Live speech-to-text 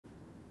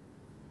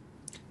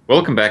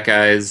Welcome back,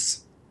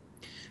 guys.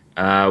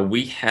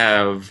 We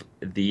have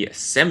the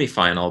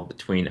semifinal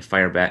between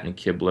Firebat and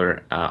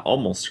Kibler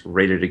almost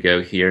ready to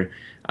go here.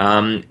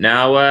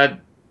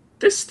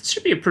 This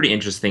should be a pretty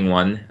interesting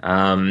one.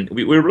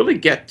 We really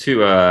get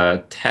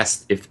to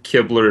test if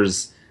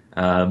Kibler's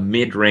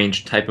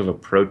mid-range type of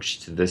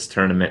approach to this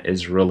tournament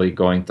is really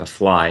going to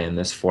fly in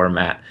this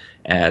format,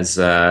 as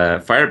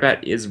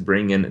Firebat is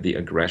bringing the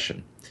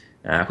aggression.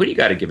 Who do you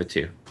got to give it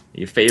to? Are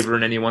you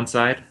favoring any one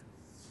side?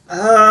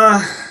 Uh,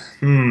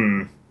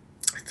 hmm.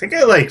 I think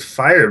I like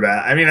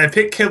Firebat. I mean, I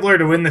picked Kibler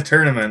to win the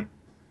tournament,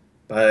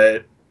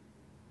 but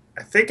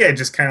I think I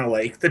just kind of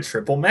like the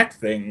triple mech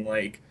thing.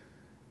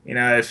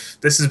 If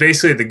this is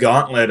basically the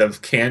gauntlet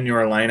of can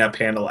your lineup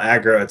handle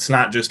aggro, it's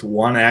not just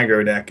one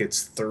aggro deck,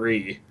 it's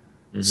three.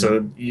 Hmm.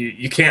 So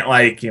you can't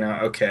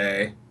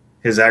okay,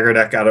 his aggro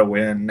deck got a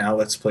win, now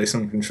let's play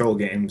some control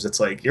games. It's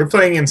like you're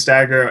playing against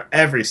aggro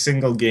every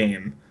single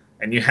game,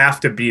 and you have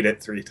to beat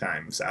it three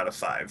times out of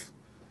five.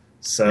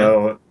 Yeah.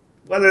 So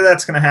whether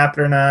that's going to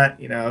happen or not,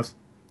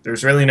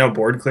 there's really no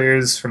board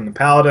clears from the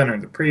paladin or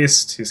the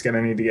priest. Who's going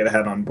to need to get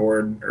ahead on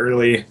board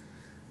early,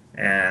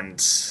 and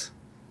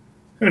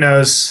who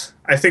knows?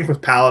 I think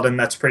with paladin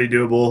that's pretty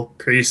doable.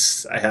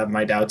 Priest, I have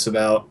my doubts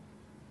about.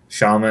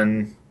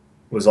 Shaman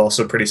was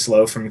also pretty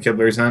slow from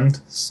Kibler's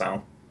end, so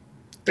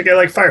I think I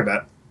like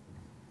Firebat.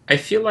 I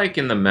feel like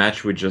in the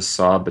match we just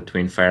saw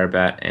between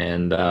Firebat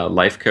and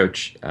Life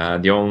Coach,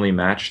 the only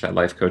match that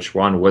Life Coach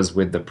won was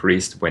with the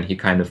Priest when he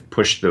kind of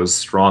pushed those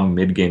strong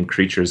mid-game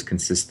creatures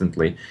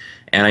consistently,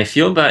 and I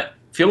feel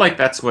like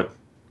that's what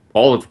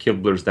all of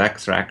Kibler's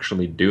decks are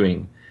actually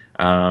doing.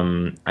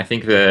 I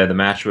think the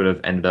match would have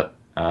ended up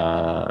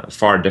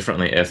far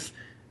differently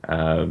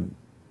uh,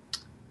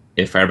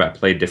 if Firebat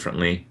played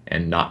differently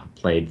and not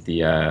played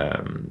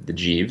the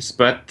Jeeves.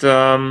 But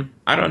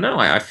I don't know.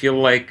 I feel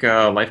like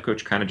Life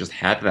Coach kind of just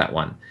had that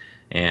one,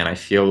 and I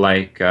feel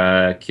like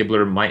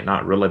Kibler might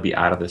not really be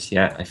out of this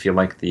yet. I feel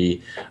like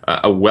the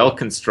a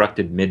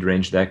well-constructed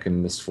mid-range deck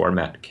in this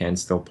format can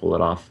still pull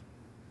it off.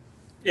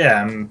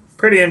 Yeah, I'm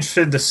pretty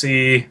interested to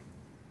see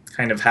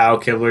kind of how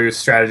Kibler's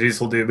strategies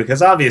will do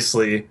because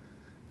obviously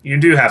you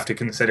do have to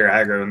consider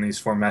aggro in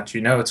these formats.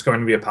 You know it's going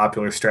to be a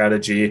popular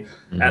strategy.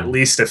 At Hmm.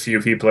 least a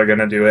few people are going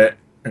to do it.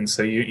 And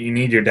so you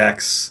need your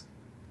decks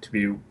to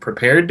be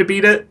prepared to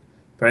beat it.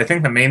 But I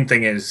think the main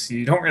thing is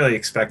you don't really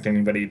expect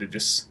anybody to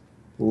just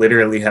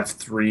literally have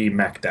three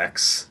mech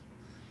decks.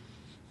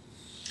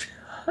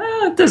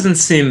 It doesn't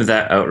seem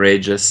that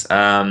outrageous.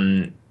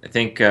 I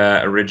think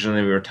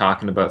originally we were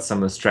talking about some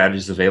of the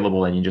strategies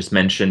available, and you just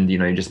mentioned,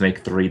 you just make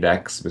three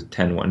decks with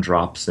 10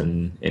 drops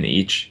in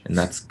each, and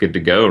that's good to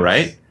go,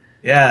 right?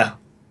 Yeah,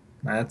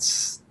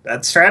 that's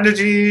that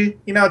strategy.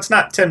 It's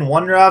not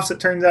 10-1 drops, it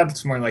turns out.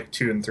 It's more like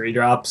 2 and 3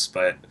 drops.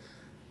 But,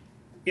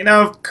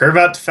 curve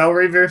out to Fell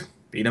Reaver,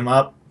 beat him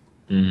up.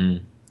 Hmm.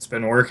 It's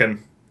been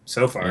working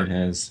so It far.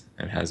 has.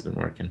 It has been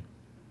working.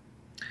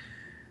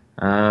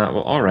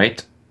 Well, all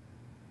right.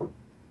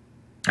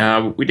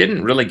 We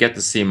didn't really get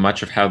to see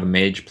much of how the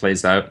mage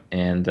plays out,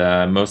 and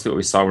most of what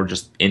we saw were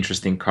just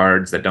interesting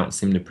cards that don't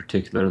seem to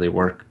particularly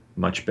work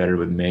much better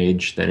with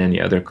mage than any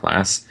other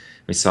class.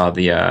 We saw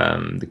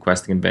the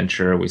questing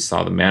adventure, we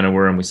saw the mana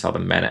worm, we saw the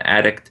mana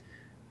addict,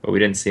 but we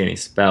didn't see any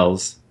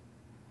spells.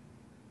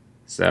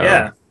 So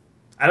Yeah,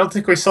 I don't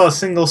think we saw a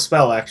single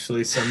spell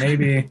actually. So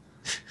maybe,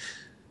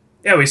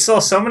 yeah, we saw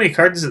so many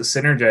cards that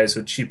synergize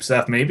with cheap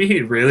stuff. Maybe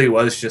he really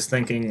was just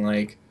thinking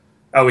like,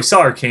 oh, we saw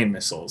arcane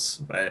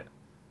missiles, but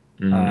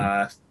mhm.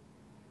 uh,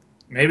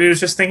 maybe he was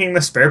just thinking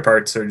the spare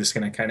parts are just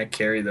going to kind of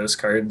carry those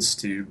cards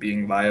to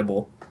being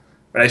viable.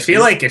 But I feel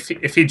is like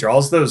if he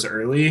draws those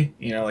early,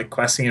 like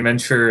questing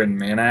adventure and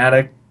mana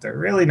addict, they're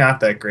really not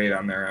that great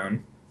on their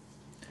own.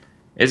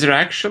 is there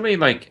actually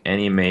like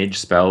any mage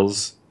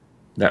spells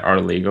that are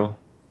legal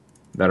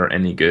that are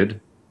any good?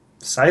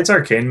 Besides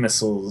arcane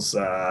missiles,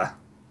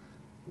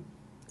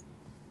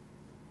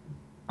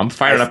 I'm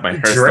firing up my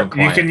Hearthstone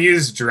you can client.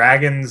 use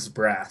Dragon's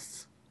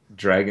Breath.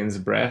 Dragon's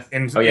Breath.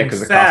 In Oh yeah, in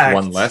because it costs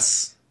one fact,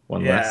 less.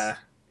 One less.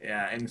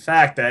 yeah, yeah. In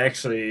fact, I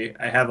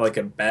have like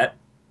a bet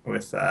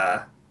with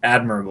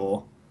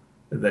Admirable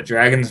that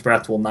Dragon's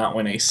Breath will not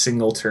win a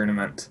single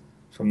tournament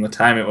from the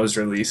time it was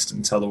released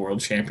until the World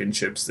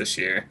Championships this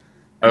year.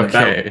 And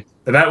Okay.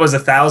 the bet was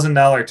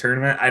 $1,000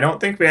 tournament. I don't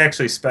think we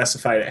actually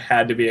specified it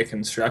had to be a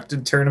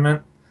constructed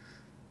tournament.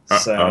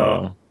 So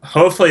Uh-oh.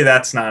 hopefully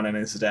that's not in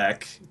his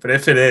deck. But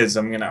if it is,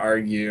 I'm gonna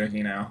argue,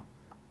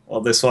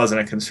 well, this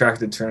wasn't a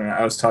constructed tournament.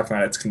 I was talking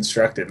about its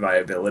constructed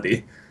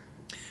viability.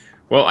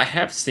 Well, I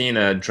have seen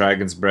a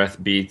Dragon's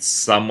Breath be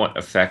somewhat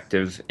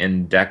effective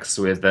in decks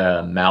with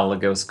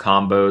Malagos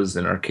combos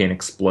and Arcane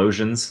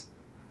Explosions,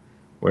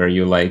 where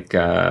you like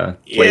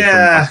play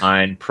from Yeah,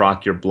 behind,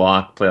 proc your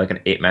block, play like an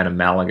 8 mana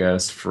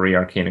Malagos, free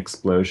Arcane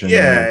Explosion, and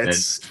yeah,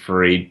 then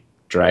free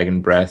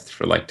Dragon Breath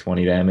for like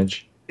 20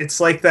 damage. it's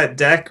like that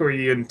deck where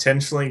you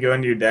intentionally go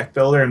into your deck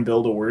builder and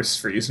build a worse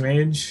freeze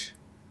mage.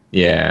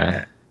 Yeah,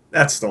 Yeah,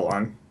 that's the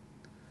one.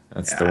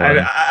 that's Yeah, the one.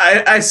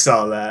 I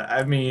saw that.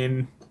 I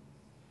mean,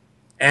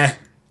 eh.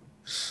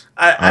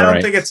 I All don't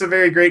right. think it's a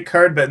very great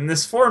card, but in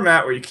this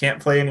format where you can't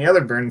play any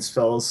other burn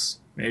spells,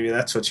 maybe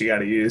that's what you got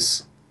to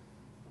use.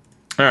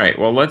 All right.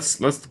 Well, let's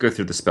go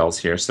through the spells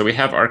here. So we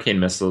have Arcane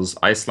Missiles.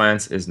 Ice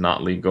Lance is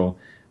not legal.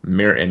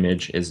 Mirror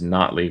Image is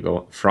not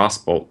legal.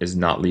 Frostbolt is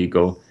not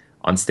legal.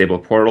 Unstable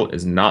Portal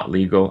is not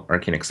legal.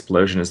 Arcane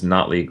Explosion is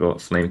not legal.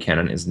 Flame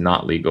Cannon is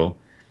not legal.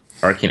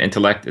 Arcane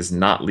Intellect is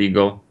not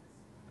legal.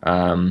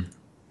 Um,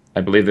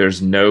 I believe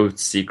there's no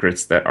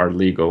secrets that are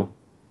legal.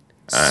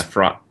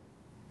 Fro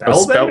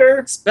Oh, Spellbender?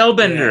 Yeah.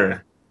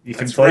 Spellbender. You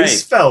can That's play right.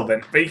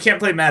 Spellbender, but you can't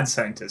play Mad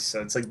Scientist,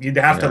 so it's like you'd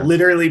have to Yeah.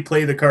 literally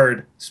play the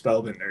card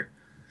Spellbender.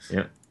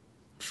 Yeah.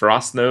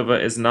 Frost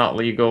Nova is not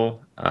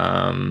legal.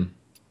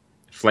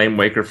 Flame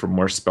Waker for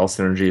more spell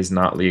synergy is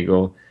not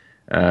legal.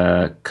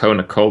 Cone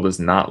of Cold is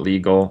not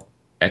legal.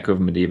 Echo of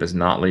Medivh is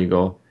not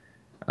legal.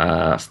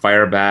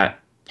 Firebat,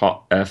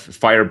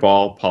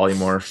 Fireball,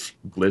 Polymorph,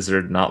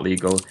 Blizzard, not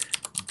legal.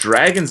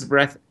 Dragon's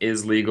Breath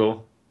is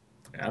legal,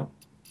 Yeah.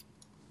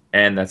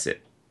 and that's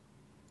it.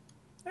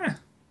 Eh.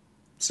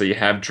 So you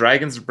have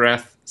Dragon's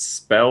Breath,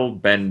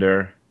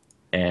 Spellbender,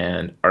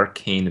 and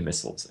Arcane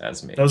Missiles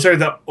as main. Those are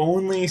the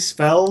only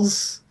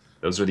spells?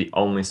 Those are the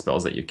only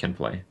spells that you can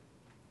play.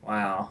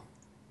 Wow.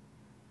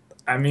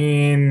 I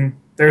mean,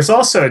 there's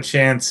also a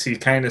chance he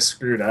kind of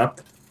screwed up,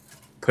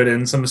 put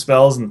in some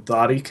spells and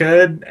thought he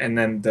could, and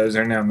then those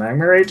are now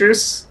Magma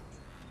Ragers.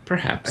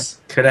 Perhaps.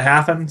 Could have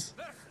happened.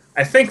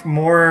 I think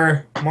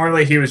more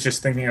like he was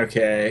just thinking,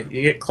 okay,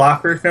 you get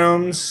Clockwork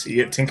Gnomes, you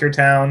get Tinker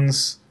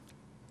Towns,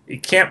 you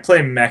can't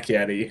play Mech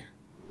Yeti,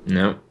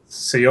 No.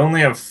 so you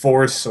only have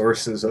 4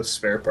 sources of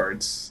spare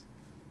parts.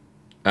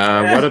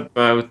 What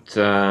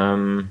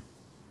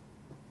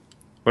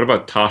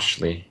about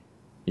Toshli?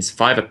 He's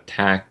 5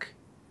 attack.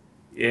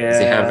 Yeah. Does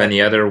he have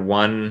any other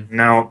one?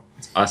 No.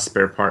 A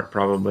spare part,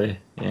 probably.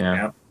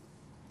 Yeah. Yep.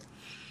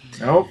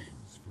 Nope.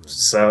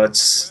 So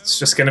it's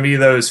just going to be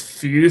those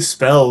few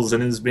spells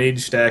in his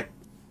mage deck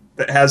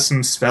that has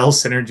some spell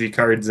synergy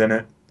cards in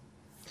it.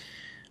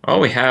 Well,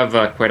 we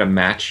have quite a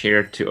match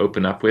here to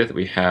open up with.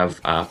 We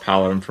have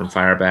Paladin from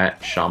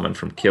Firebat, Shaman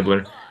from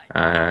Kibler,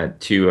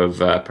 2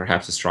 of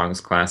perhaps the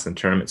strongest class in the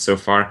tournament so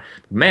far.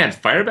 Man,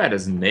 Firebat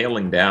is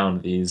nailing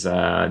down these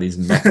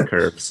mech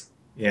curves.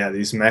 Yeah,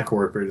 these mech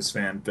warpers,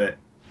 man. But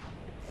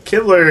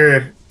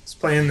Kibler is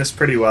playing this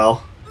pretty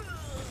well.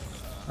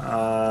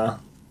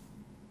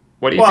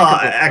 What do you Well,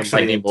 think of the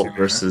actually, Lightning Bolt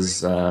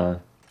versus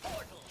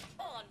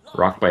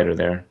Rockbiter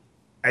there?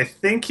 I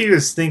think he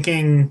was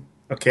thinking,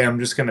 okay, I'm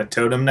just going to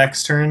totem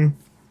next turn.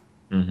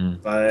 Mm-hmm.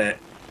 But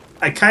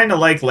I kind of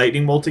like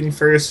Lightning Bolting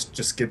first,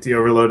 just get the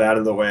overload out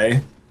of the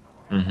way.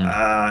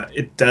 Mm-hmm.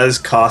 It does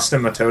cost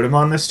him a totem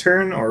on this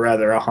turn, or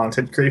rather a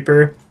Haunted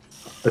Creeper.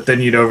 But then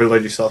you'd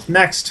overload yourself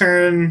next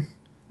turn.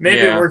 Maybe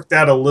Yeah. it worked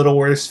out a little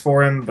worse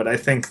for him, but I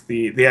think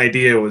the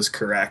idea was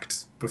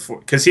correct before,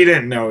 because he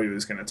didn't know he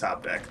was going to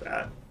top deck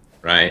that.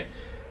 Right.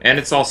 And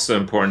it's also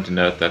important to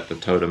note that the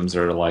totems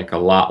are like a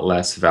lot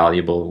less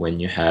valuable when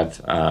you have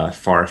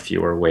far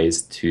fewer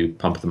ways to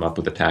pump them up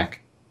with attack.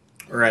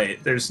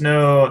 Right. There's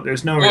no real.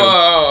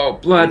 Whoa,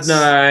 Blood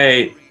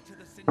Knight!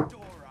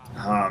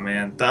 Oh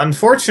man, the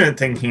unfortunate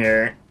thing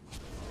here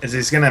is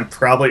he's gonna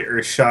probably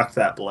Earthshock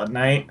that Blood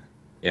Knight,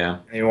 Yeah.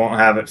 and he won't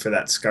have it for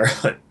that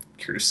Scarlet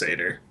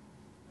Crusader.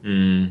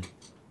 Hmm.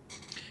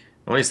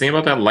 Well, he's thinking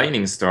about that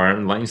Lightning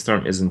Storm. Lightning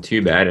Storm isn't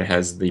too bad. It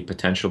has the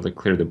potential to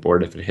clear the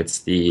board if it hits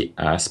the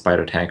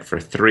Spider tank for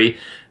 3.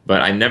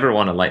 But I never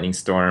want a Lightning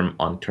Storm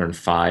on turn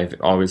 5.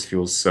 It always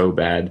feels so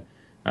bad.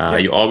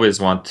 You always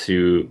want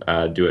to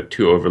do a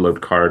 2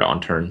 Overload card on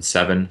turn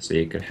 7, so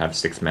you could have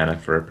 6 mana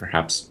for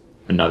perhaps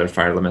another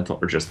Fire Elemental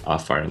or just a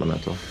Fire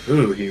Elemental.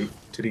 Ooh,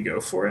 did he go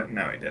for it?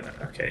 No, he didn't.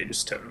 Okay, he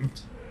just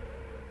totemed.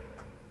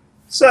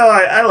 So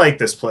I like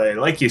this play.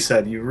 Like you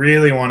said, you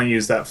really want to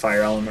use that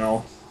Fire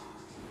Elemental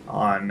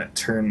on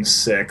turn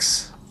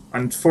 6.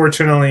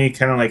 Unfortunately,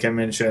 kind of like I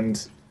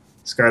mentioned,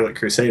 Scarlet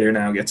Crusader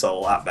now gets a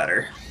lot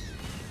better.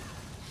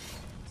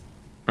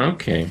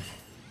 Okay.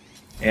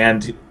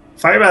 And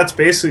Firebat's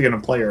basically going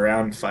to play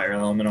around Fire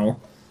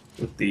Elemental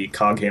with the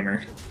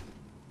Coghammer.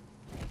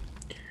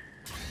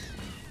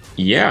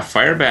 Yeah,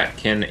 Firebat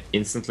can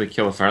instantly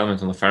kill a Fire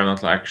Elemental, and the Fire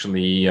Elemental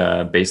actually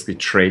basically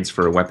trades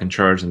for a weapon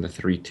charge in the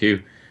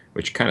 3/2,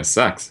 which kind of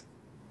sucks.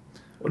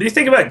 What do you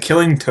think about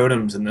killing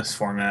totems in this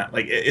format?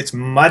 Like, it's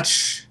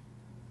much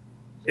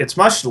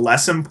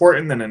less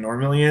important than it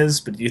normally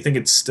is, but do you think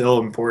it's still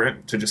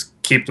important to just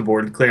keep the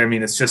board clear? I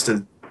mean, it's just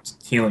a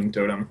healing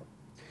totem.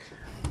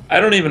 I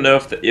don't even know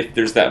if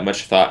there's that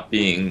much thought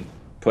being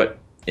put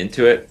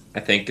into it. I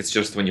think it's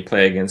just when you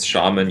play against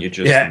Shaman, you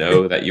just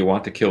know that you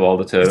want to kill all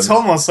the totems. It's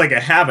almost like a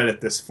habit at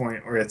this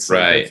point, where it's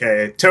right. like,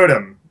 okay,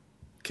 totem,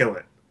 kill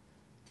it.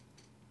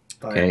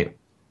 But, okay.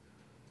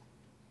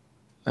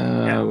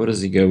 What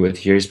does he go with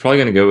here? He's probably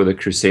going to go with the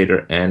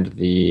Crusader and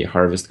the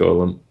Harvest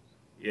Golem.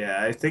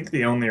 Yeah, I think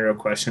the only real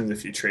question is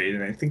if you trade,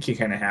 and I think you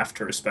kind of have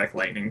to respect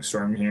Lightning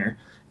Storm here.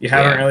 You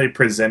haven't really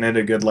presented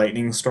a good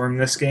Lightning Storm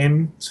this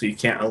game, so you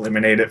can't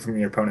eliminate it from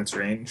your opponent's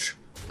range.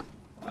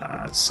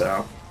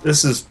 So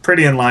this is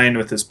pretty in line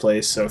with his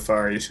plays so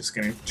far. He's just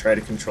going to try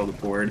to control the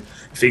board.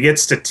 If he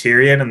gets to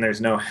Tyrion and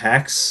there's no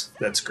Hex,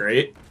 that's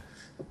great.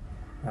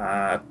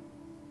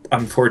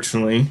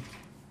 Unfortunately,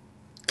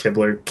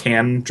 Kibler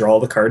can draw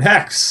the card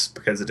Hex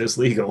because it is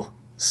legal.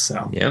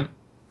 So Yeah.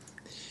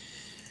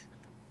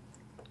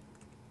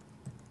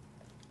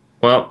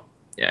 Well,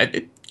 yeah,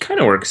 it kind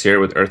of works here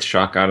with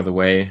Earthshock out of the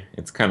way.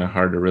 It's kind of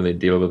hard to really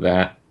deal with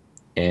that.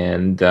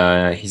 And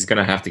he's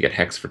gonna have to get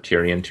Hex for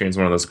Tyrion. Tyrion's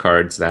one of those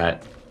cards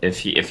that if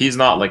he's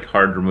not like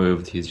hard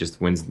removed, he's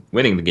just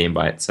winning the game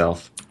by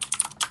itself.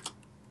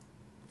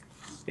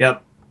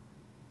 Yep.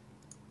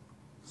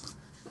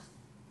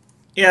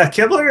 Yeah,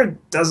 Kibler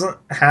doesn't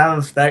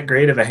have that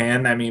great of a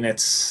hand. I mean,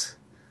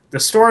 the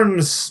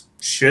Storms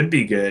should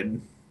be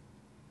good.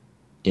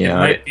 Yeah, It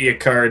might be a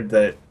card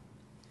that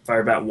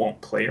Firebat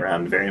won't play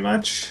around very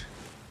much.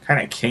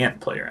 Kind of can't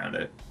play around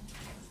it.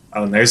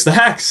 Oh, and there's the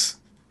Hex.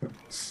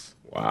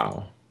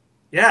 wow.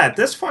 Yeah, at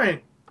this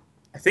point,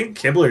 I think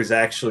Kibler's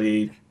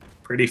actually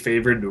pretty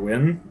favored to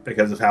win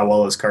because of how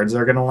well his cards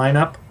are going to line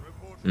up.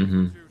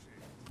 Mm-hmm.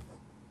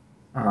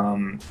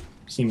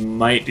 He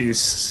might do.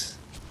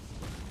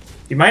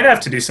 He might have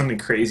to do something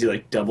crazy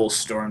like Double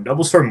Storm.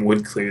 Double Storm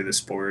would clear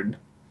this board.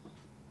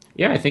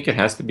 Yeah, I think it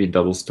has to be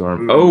Double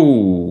Storm. Ooh.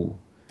 Oh!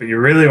 But you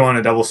really want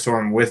a Double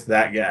Storm with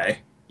that guy.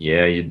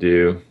 Yeah, you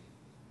do.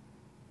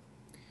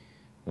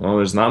 Well,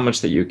 there's not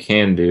much that you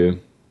can do.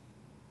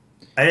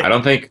 I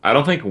don't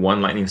think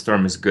one Lightning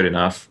Storm is good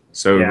enough.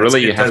 So Yeah,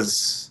 really, it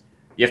does.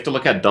 you have to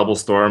look at Double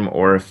Storm,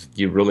 or if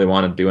you really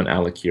want to do an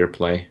Alakir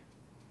play.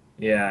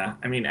 Yeah,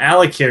 I mean,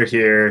 Alakir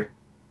here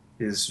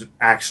is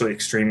actually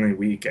extremely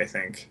weak, I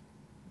think.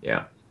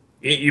 Yeah.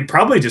 You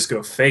probably just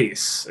go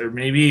face, or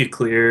maybe you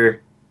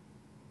clear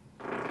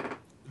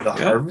the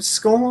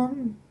Harvest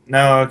Golem?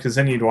 No, because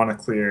then you'd want to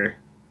clear...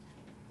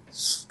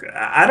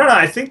 I don't know,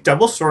 I think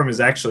Double Storm is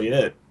actually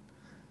it.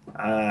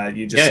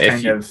 You just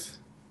kind of...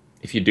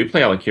 If you do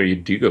play Alakir, you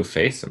do go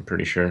face, I'm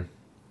pretty sure.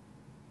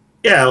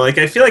 Yeah, like,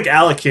 I feel like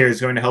Alakir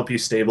is going to help you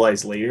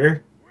stabilize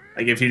later.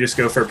 Like, if you just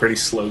go for a pretty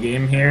slow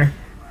game here.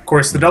 Of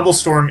course, the Double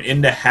Storm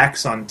into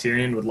Hex on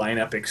Tyrion would line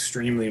up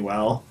extremely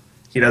well.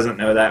 He doesn't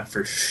know that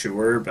for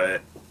sure,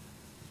 but...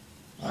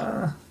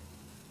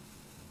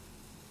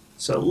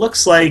 so it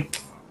looks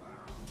like...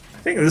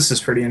 I think this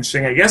is pretty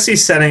interesting. I guess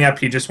he's setting up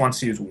he just wants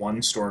to use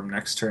one Storm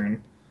next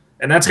turn.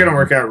 And that's going to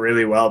work out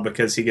really well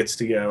because he gets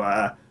to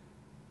go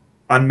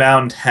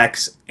Unbound,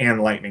 Hex,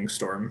 and Lightning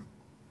Storm.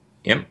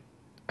 Yep.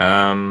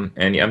 And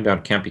the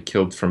Unbound can't be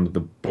killed from the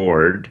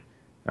board.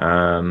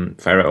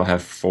 Firebat will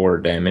have 4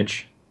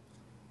 damage.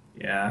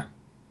 Yeah.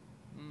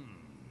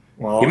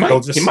 Well,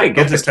 he might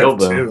get the kill,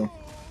 though.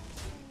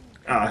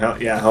 Oh,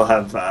 he'll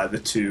have the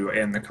 2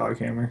 and the Cog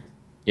Hammer.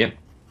 Yep.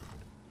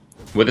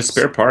 With a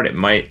spare part, it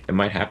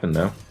might happen,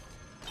 though.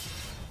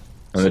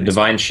 And the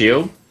Divine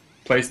Shield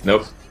placed?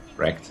 Nope.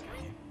 Wrecked.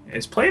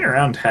 It's playing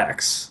around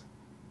Hex.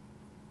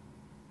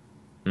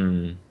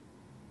 I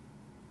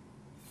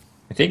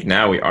think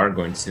now we are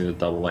going to see the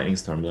double Lightning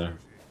Storm, though.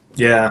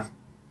 Yeah.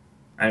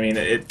 I mean,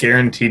 it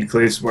guaranteed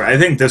clears. I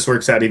think this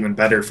works out even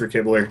better for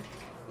Kibler.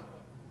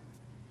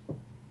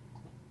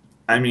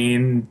 I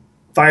mean,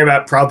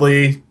 Firebat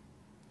probably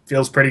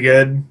feels pretty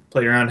good,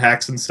 play around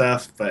Hex and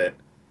stuff, but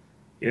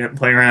you didn't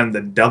play around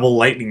the double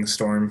Lightning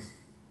Storm.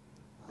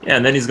 Yeah,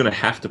 and then he's going to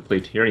have to play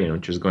Tyrion,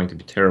 which is going to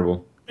be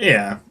terrible.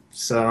 Yeah,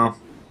 so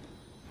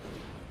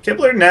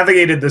Kibler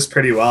navigated this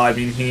pretty well. I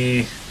mean,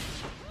 he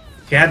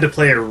had to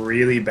play a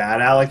really bad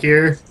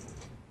Alakir,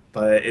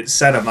 but it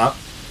set him up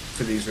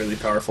for these really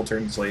powerful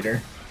turns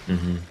later.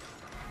 Mm-hmm.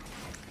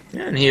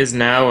 Yeah, and he is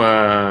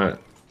now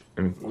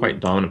in quite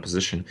dominant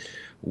position.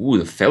 Ooh,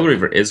 the Fell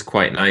Reaver is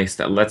quite nice.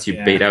 That lets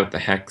you bait out the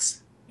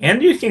Hex.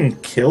 And you can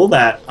kill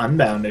that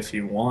Unbound if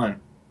you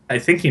want. I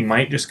think he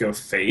might just go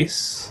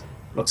face.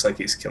 Looks like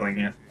he's killing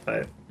it,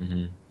 but...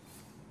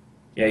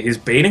 Yeah, he's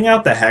baiting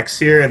out the Hex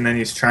here, and then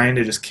he's trying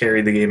to just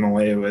carry the game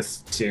away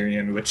with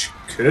Tyrion, which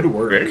could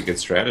work. Very good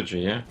strategy,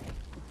 yeah.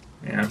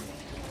 Yeah.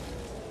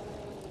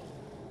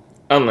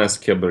 Unless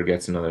Kibler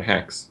gets another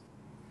Hex.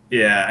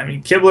 Yeah, I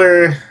mean,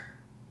 Kibler's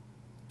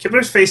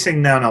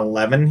facing down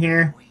 11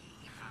 here,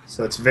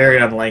 so it's very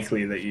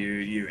unlikely that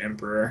you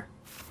Emperor.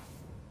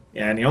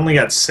 Yeah, and he only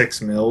got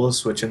 6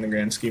 mils, which in the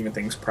grand scheme of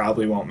things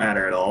probably won't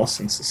matter at all,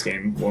 since this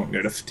game won't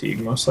go to fatigue,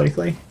 most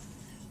likely.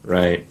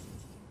 Right.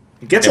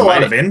 He gets a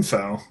lot of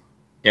info.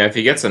 Yeah, if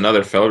he gets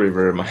another Fell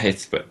Reaver, it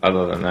might, but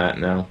other than that,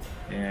 no.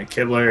 Yeah,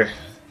 Kibler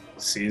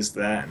sees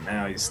that, and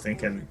now he's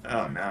thinking,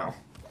 oh no.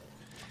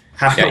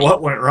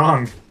 What went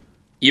wrong?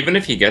 Even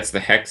if he gets the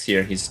Hex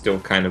here, he's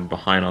still kind of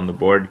behind on the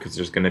board, because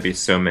there's going to be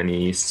so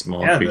many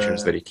small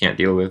creatures that he can't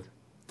deal with.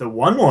 The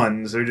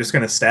 1/1s are just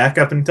going to stack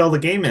up until the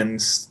game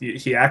ends.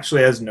 He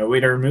actually has no way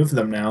to remove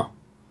them now.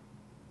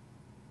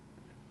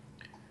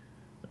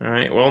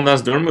 Alright, well,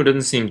 Nozdormu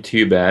doesn't seem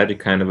too bad. It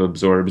kind of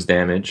absorbs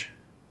damage.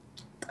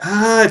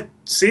 It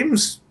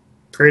seems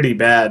pretty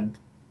bad.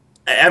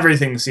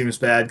 Everything seems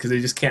bad, because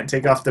he just can't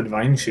take off the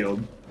Divine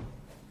Shield.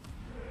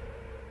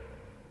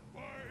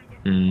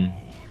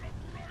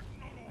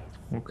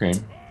 Okay.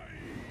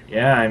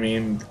 Yeah, I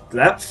mean,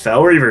 that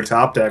Fell Reaver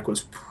top deck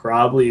was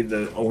probably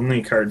the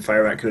only card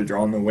Firebat could have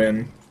drawn to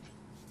win.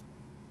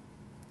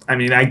 I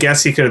mean, I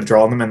guess he could have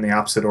drawn them in the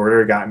opposite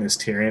order, gotten his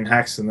Tyrion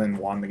Hex, and then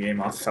won the game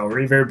off Fell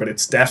Reaver, but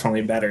it's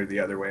definitely better the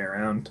other way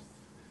around.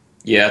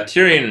 Yeah,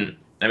 Tyrion,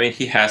 I mean,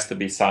 he has to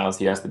be silenced,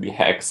 he has to be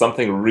hacked.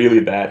 Something really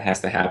bad has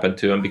to happen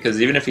to him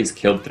because even if he's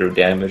killed through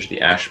damage, the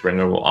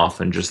Ashbringer will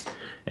often just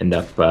end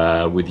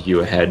up with you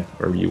ahead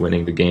or you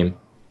winning the game.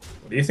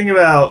 What do you think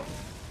about,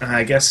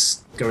 I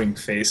guess, going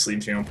face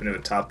leaves you open to a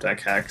top deck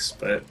Hex,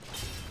 but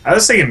I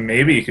was thinking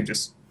maybe you could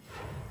just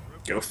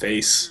go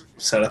face,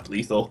 set up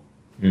lethal.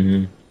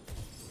 Mm-hmm.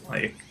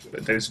 Like,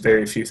 but there's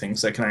very few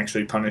things that can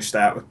actually punish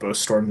that with both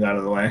storms out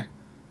of the way.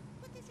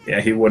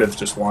 Yeah, he would have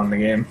just won the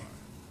game.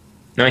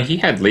 No, he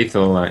had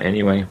lethal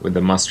anyway with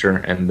the muster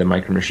and the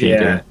micro machine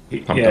gun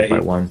pumped up by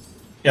one.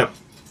 Yep.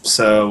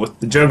 So with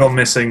the juggle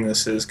missing,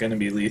 this is going to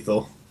be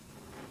lethal.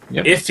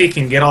 Yep. If he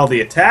can get all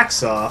the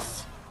attacks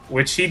off,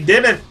 which he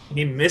didn't.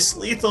 He missed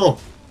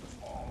lethal.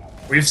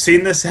 We've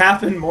seen this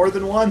happen more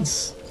than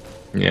once.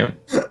 Yeah.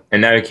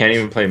 And now he can't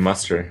even play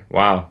muster.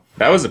 Wow.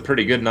 That was a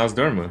pretty good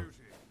Nozdormu.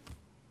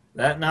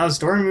 That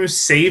Nozdormu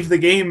saved the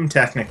game,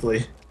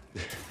 technically.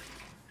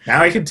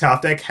 Now he can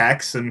top deck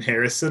Hex and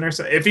Harrison or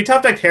something. If he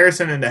top decked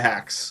Harrison into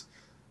Hex.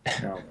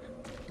 No.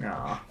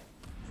 No.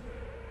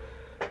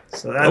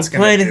 So that's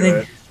going to do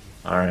it.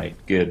 Alright,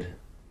 good.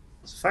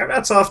 So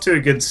Firebat's off to a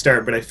good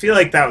start, but I feel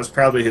like that was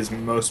probably his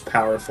most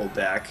powerful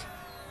deck.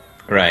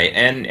 Right,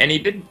 and he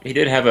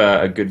did have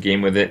a good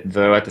game with it,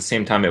 though at the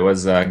same time it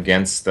was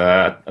against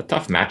a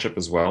tough matchup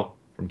as well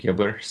from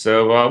Kibler.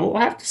 So we'll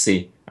have to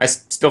see. I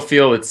still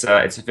feel it's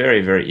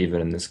very, very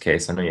even in this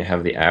case. I know you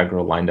have the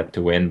aggro lined up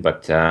to win,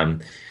 but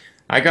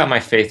I got my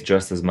faith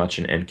just as much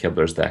in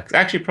Kibler's decks.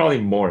 Actually, probably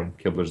more in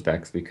Kibler's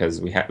decks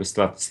because we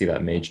still have to see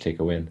that mage take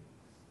a win.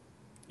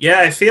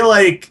 Yeah, I feel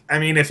like, I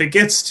mean, if it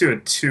gets to a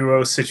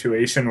 2-0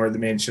 situation where the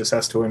mage just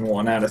has to win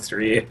 1 out of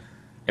 3,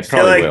 It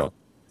probably will.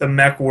 The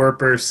mech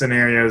warper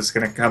scenario is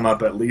going to come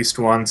up at least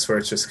once where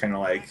it's just kind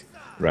of like,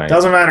 Right.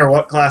 Doesn't matter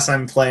what class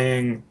I'm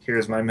playing,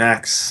 here's my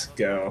mechs,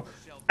 go.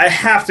 I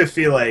have to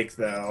feel like,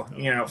 though,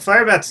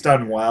 Firebat's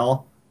done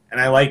well, and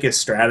I like his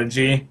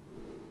strategy.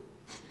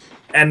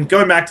 And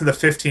going back to the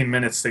 15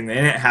 minutes thing, they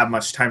didn't have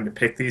much time to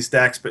pick these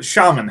decks, but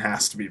Shaman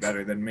has to be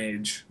better than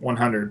Mage,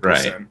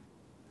 100%.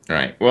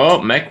 Right.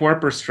 Well, Mech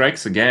Warper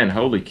strikes again.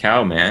 Holy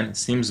cow, man. It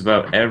seems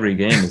about every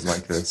game is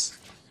like this.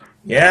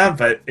 Yeah,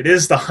 but it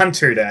is the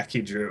Hunter deck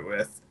he drew it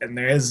with, and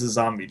there is the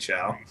Zombie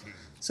Chow.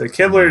 So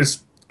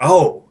Kibler's...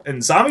 Oh,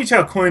 and Zombie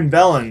Chow Coin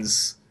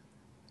Vellens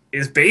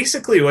is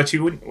basically what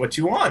you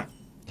want.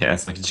 Yeah,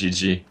 it's like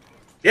GG.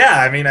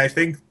 Yeah, I mean, I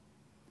think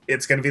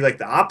it's going to be like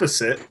the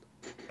opposite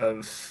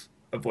of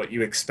what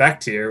you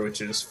expect here,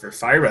 which is for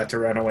Firebat to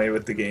run away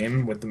with the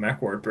game with the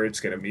Mech Warper. It's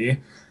going to be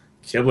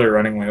Kibler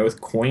running away with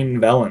Coin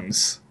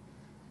Vellens.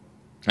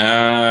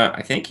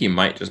 I think he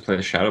might just play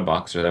the Shadow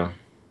Boxer, though.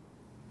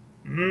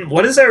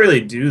 What does that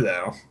really do,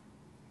 though?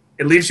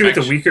 It leaves you with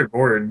a weaker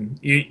board.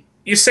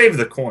 You save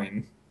the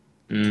coin.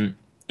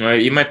 Well,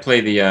 you might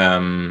play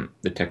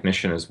the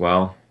Technician as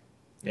well.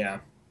 Yeah.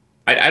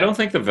 I don't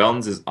think the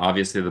Vellens is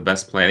obviously the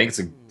best play. I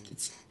think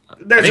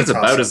it's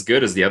about as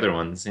good as the other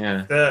ones.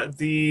 Yeah.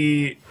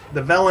 The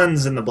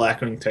Vellens and the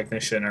Blackwing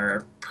Technician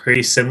are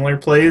pretty similar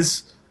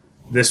plays.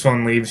 This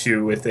one leaves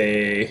you with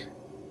a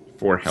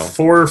 4 health.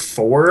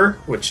 4/4,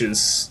 which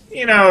is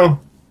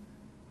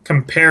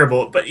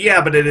comparable, but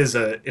it's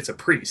a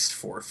priest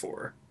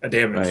 4/4, a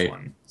damage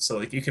one. So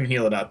like you can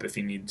heal it up if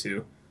you need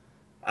to.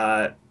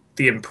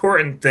 The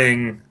important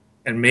thing,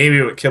 and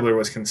maybe what Kibler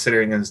was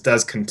considering, is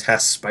does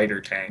contest Spider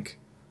Tank,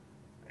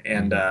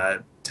 and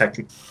it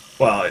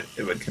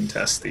would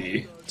contest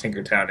the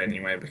Tinkertown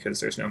anyway because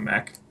there's no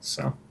mech.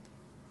 So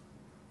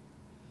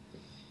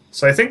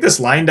I think this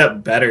lined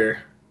up better,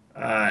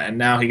 and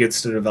now he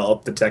gets to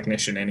develop the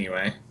Technician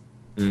anyway.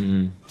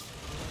 Mm-hmm.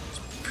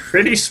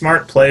 Pretty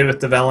smart play with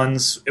the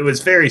Vellens. It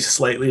was very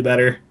slightly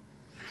better.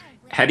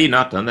 Had he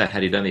not done that,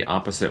 had he done the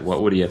opposite,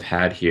 what would he have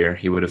had here?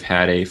 He would have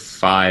had a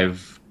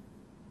 5.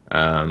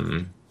 How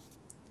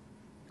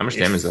much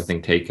damage is that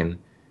thing taken?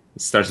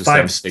 It starts with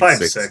 5,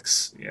 6.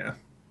 6. Yeah.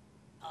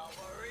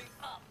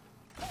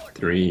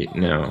 3.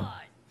 No.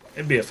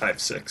 It'd be a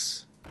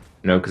 5/6.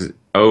 No, because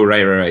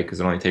right, because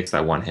it only takes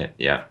that one hit.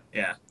 Yeah.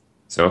 Yeah.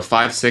 So a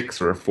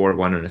 5/6 or a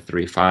 4/1 and a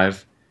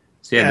 3/5.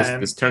 So yeah,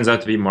 this turns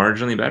out to be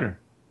marginally better.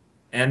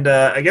 And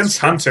against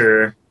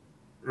Hunter,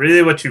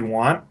 really what you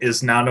want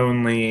is not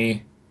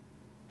only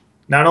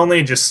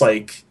just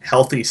like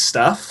healthy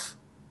stuff,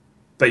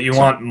 but you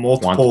want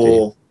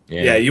multiple.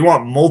 Yeah, you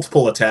want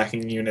multiple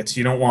attacking units.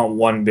 You don't want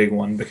one big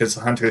one because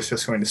the Hunter is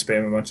just going to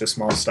spam a bunch of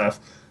small stuff.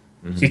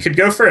 Mm-hmm. He could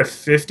go for a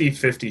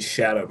 50/50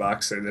 Shadow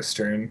Boxer this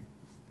turn.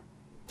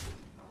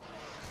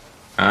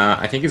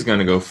 I think he's going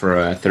to go for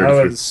a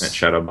 33%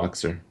 Shadow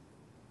Boxer.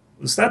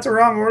 Was that the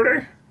wrong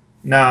order?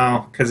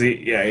 No, because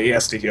he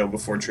has to heal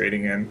before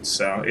trading in,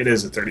 so it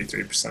is a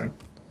 33%.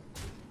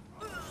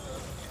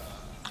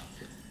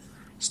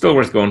 Still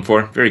worth going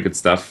for. Very good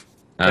stuff.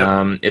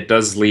 Yep. It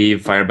does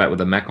leave Firebat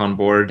with a mech on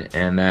board,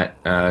 and that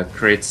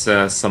creates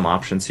some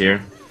options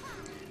here.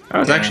 I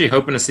was Yeah. actually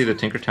hoping to see the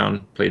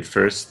Tinkertown played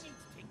first.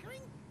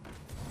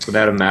 Would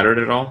that have mattered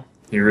at all?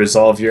 You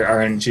resolve your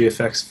RNG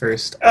effects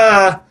first.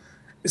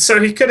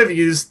 So he could have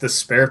used the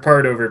spare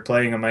part over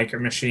playing a micro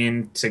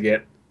machine to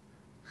get.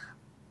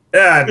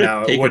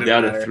 No, it Take it wouldn't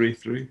down to matter.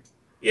 3-3.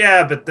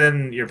 Yeah, but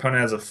then your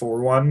opponent has a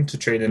 4-1 to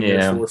trade into your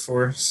Yeah,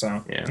 4-4,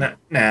 so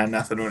yeah,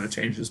 nothing would have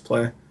changed his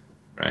play.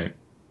 right.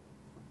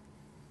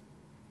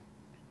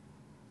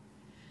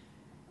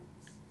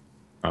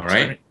 All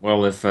right. Sorry,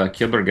 Well, if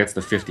Kibler gets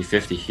the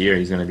 50-50 here,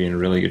 he's going to be in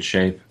really good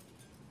shape.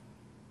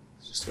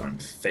 just going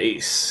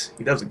face.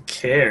 He doesn't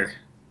care.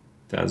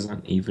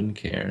 Doesn't even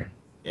care.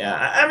 Yeah,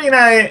 I mean,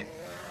 I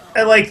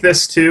like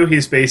this too.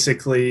 He's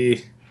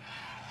basically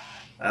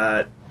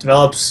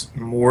develops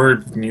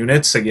more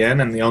units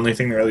again, and the only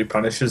thing that really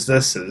punishes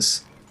this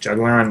is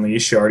Juggler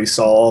Unleash. You already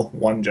saw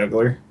one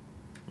Juggler.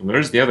 Well,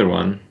 there's the other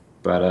one,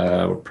 but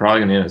we're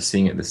probably going to end up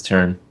seeing it this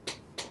turn.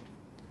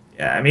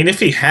 Yeah, I mean, if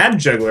he had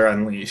Juggler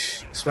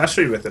Unleash,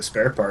 especially with the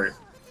spare part,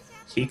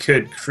 he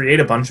could create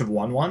a bunch of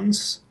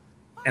 1/1s,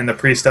 and the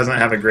Priest doesn't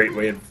have a great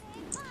way of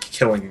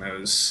killing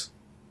those.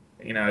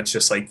 You know, it's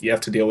just like you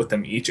have to deal with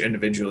them each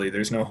individually.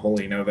 There's no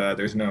Holy Nova,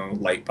 there's no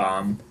Light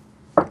Bomb.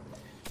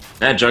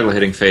 That juggler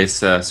hitting face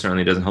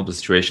certainly doesn't help the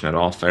situation at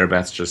all.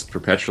 Firebat's just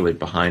perpetually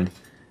behind.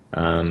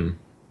 Um,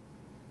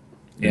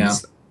 Yeah.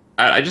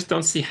 I just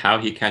don't see how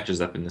he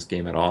catches up in this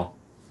game at all.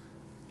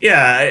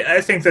 Yeah,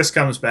 I think this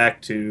comes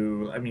back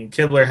to, I mean,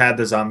 Kibler had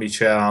the Zombie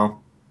Chow.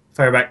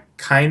 Firebat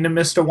kind of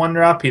missed a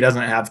 1-drop. He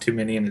doesn't have too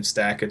many in his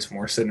stack. It's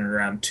more sitting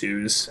around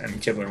 2s,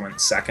 and Kibler went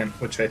second,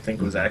 which I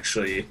think was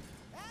actually,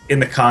 in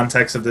the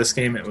context of this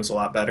game, it was a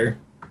lot better.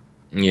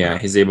 Yeah,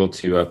 he's able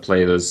to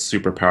play those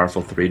super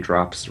powerful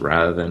 3-drops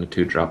rather than a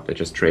 2-drop that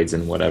just trades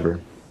in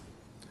whatever.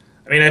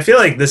 I mean, I feel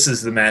like this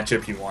is the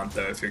matchup you want,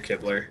 though, if you're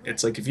Kibler.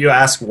 It's like, if you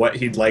ask what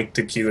he'd like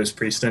to queue his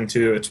Priest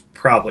into, it's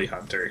probably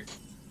Hunter.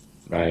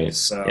 Right.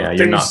 So Yeah,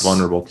 you're not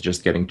vulnerable to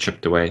just getting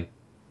chipped away.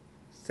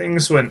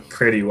 Things went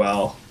pretty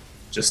well,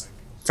 just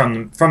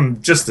from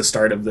just the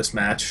start of this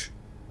match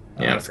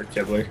for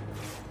Kibler.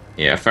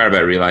 Yeah,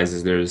 Firebat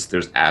realizes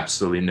there's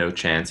absolutely no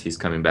chance he's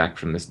coming back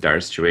from this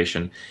dire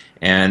situation.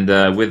 And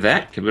with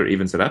that, Kibler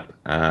evens it up.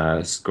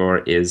 Score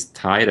is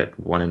tied at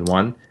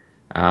 1-1.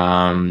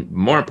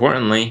 More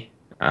importantly,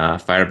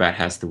 Firebat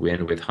has to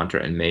win with Hunter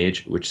and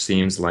Mage, which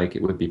seems like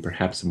it would be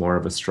perhaps more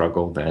of a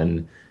struggle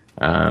than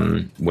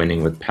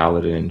winning with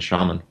Paladin and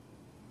Shaman.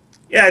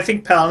 Yeah, I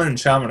think Paladin and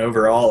Shaman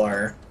overall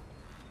are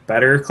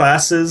better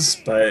classes,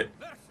 but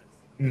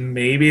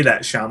maybe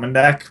that Shaman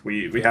deck,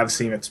 we have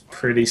seen it's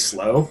pretty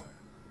slow.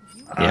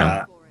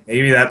 Yeah.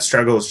 Maybe that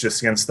struggle is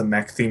just against the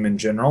mech theme in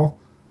general,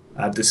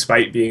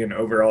 despite being an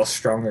overall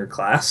stronger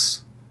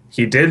class.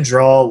 He did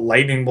draw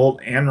Lightning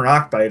Bolt and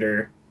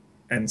Rockbiter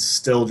and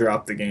still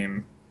dropped the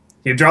game.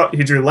 He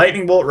drew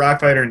Lightning Bolt,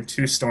 Rockbiter, and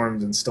 2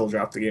 Storms and still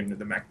dropped the game to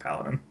the mech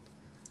Paladin.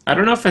 I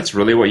don't know if that's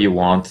really what you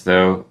want,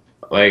 though.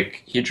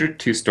 Like, he drew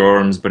 2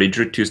 storms, but he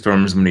drew 2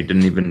 storms when he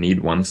didn't even need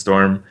 1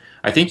 storm.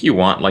 I think you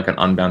want, like, an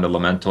Unbound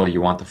Elemental.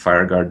 You want the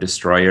Fireguard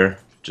Destroyer,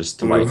 just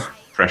to, like,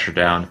 pressure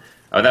down.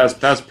 Oh, that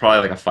was probably,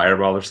 like, a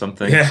Fireball or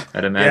something, Yeah,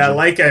 I'd imagine. yeah,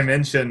 like I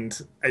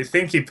mentioned, I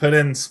think he put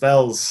in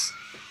spells,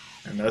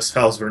 and those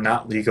spells were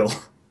not legal.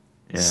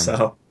 Yeah.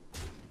 So,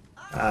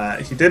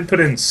 he did put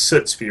in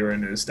Soot Spewer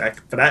into his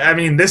deck, but I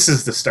mean, this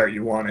is the start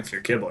you want if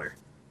you're Kibler.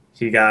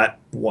 He got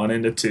 1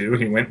 into 2.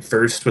 He went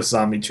first with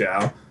Zombie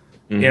Chow.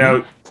 You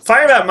know,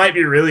 Firebat might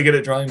be really good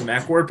at drawing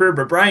Mech Warper,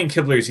 but Brian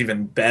Kibler's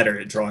even better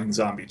at drawing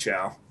Zombie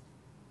Chow.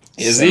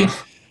 Is he? I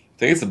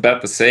think it's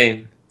about the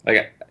same.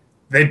 Like,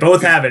 they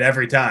both have it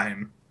every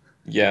time.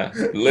 Yeah,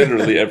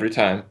 literally every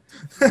time.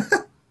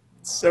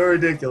 So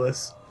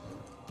ridiculous.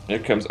 Here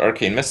comes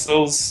Arcane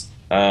Missiles.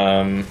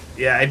 Yeah,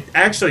 I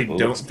actually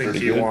don't think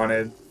he good.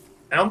 wanted...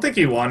 I don't think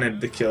he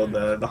wanted to kill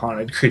the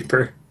Haunted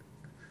Creeper.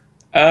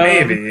 Um,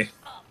 Maybe.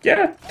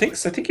 Yeah, I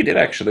think he did,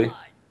 actually.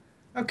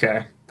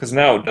 Okay. Because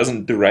now it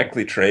doesn't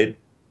directly trade.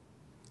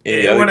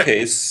 In the other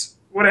case...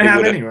 What it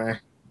have anyway?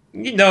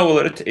 No, well,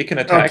 it can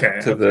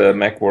attack to the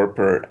Mech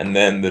Warper, and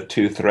then the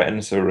 2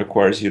 threaten, so it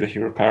requires you to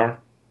hero power.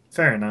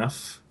 Fair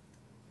enough.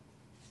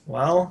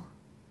 Well,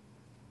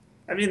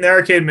 I mean, the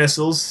Arcade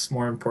Missiles,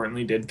 more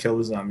importantly, did kill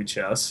the Zombie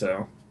Chow,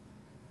 so...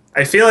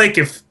 I feel like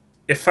if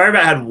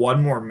Firebat had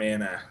 1 more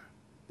mana,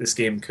 this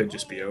game could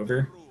just be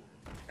over.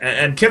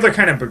 And Kibler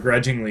kind of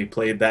begrudgingly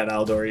played that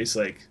Aldor. He's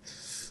like,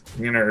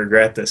 I'm going to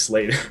regret this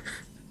later.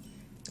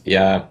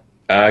 Yeah.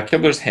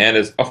 Kibler's hand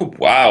is... Oh,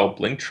 wow.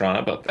 Blingtron, how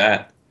about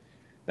that?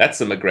 That's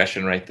some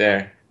aggression right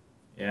there.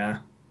 Yeah.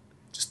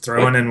 Just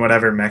throwing in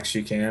whatever mechs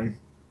you can.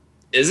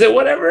 Is it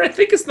whatever? I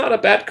think it's not a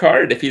bad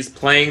card. If he's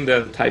playing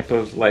the type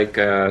of, like,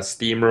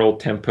 Steamroll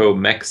Tempo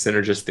Mech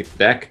synergistic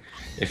deck,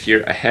 if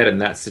you're ahead in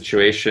that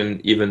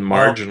situation, even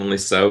marginally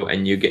so,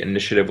 and you get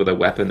initiative with a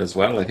weapon as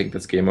well, I think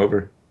that's game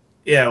over.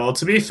 Yeah, well,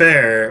 to be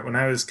fair, when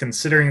I was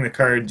considering the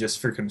card just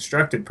for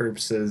constructed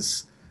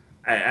purposes,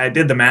 I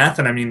did the math,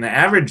 and I mean, the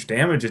average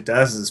damage it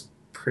does is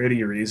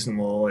pretty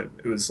reasonable.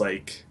 It was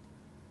like,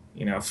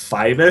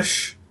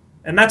 5-ish.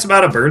 And that's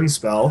about a burn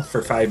spell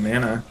for 5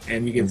 mana,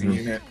 and you get the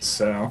unit.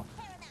 So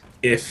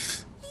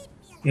if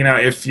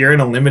if you're in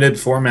a limited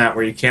format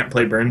where you can't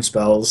play burn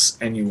spells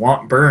and you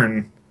want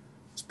burn,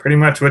 it's pretty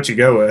much what you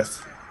go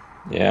with.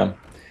 Yeah.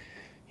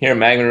 Here,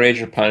 Magma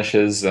Rager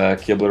punishes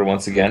Kibler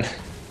once again.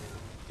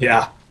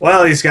 Yeah.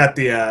 Well, he's got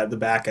the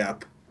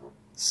backup,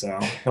 so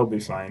he'll be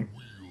fine.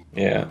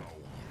 Yeah.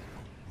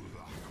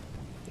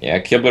 Yeah,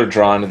 Kibler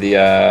drawn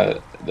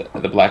the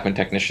Blackman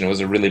Technician was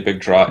a really big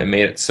draw. It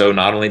made it so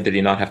not only did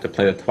he not have to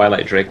play the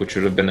Twilight Drake, which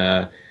would have been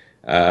a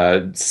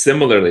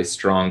similarly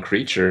strong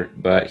creature,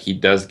 but he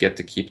does get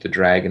to keep the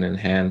Dragon in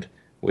hand,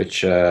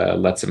 which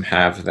lets him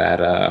have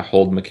that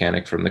hold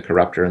mechanic from the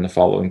Corruptor in the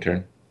following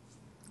turn.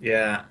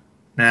 Yeah.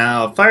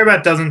 Now,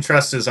 Firebat doesn't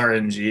trust his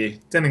RNG.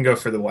 Didn't go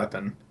for the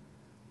weapon.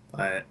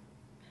 But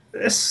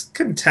this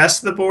contests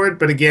the board,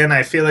 but again,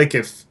 I feel like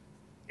if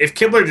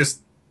Kibler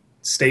just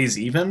stays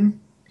even,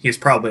 he's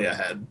probably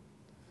ahead.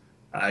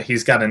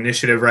 He's got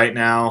initiative right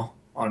now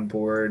on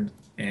board,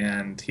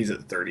 and he's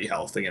at 30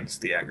 health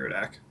against the aggro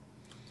deck.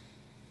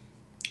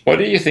 What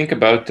do you think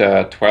about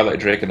Twilight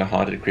Drake and the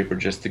Haunted Creeper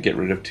just to get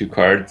rid of 2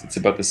 cards? It's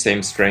about the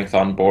same strength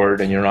on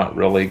board, and you're not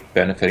really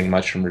benefiting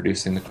much from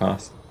reducing the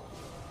cost.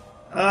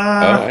 Oh,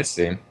 I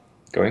see.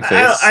 Going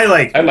face. I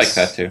like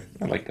that too.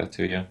 I like that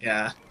too, yeah.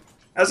 Yeah.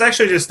 I was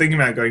actually just thinking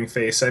about going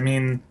face. I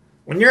mean,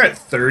 when you're at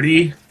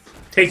 30,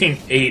 taking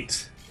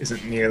 8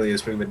 isn't nearly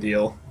as big of a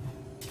deal.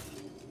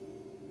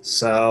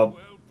 So,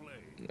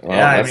 well,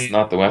 yeah, that's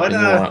not the weapon you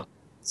want.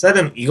 Is that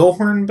an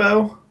Eaglehorn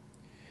bow?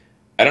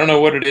 I don't know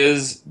what it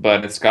is,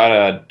 but it's got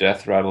a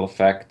death rattle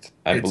effect,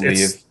 I believe.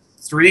 It's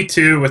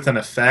 3/2 with an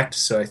effect,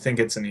 so I think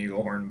it's an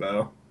Eaglehorn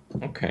bow.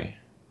 Okay.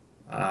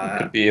 It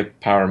could be a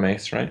power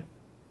mace, right?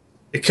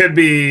 It could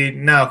be...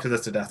 No, because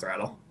that's a death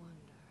rattle.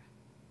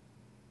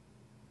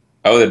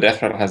 Oh, the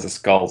death rattle has the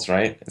skulls,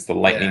 right? It's the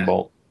lightning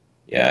bolt.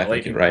 Yeah, I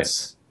think you're right.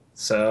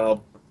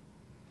 So,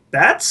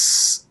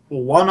 that's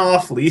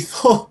one-off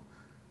lethal.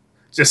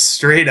 Just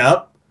straight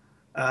up.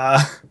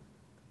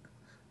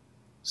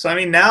 So, I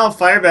mean, now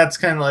Firebat's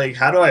kind of like,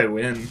 how do I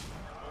win?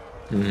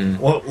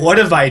 What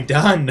have I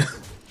done?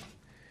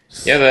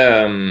 Yeah,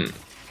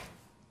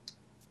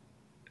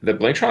 the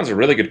Blingtron's a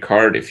really good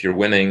card if you're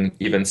winning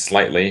even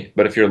slightly,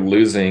 but if you're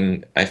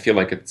losing, I feel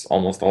like it's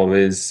almost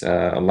always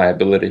a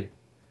liability.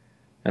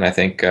 And I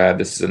think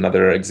this is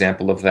another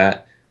example of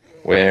that,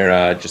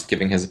 where just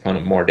giving his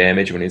opponent more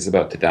damage when he's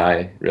about to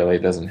die really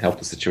doesn't help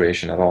the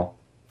situation at all.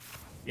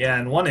 Yeah,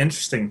 and one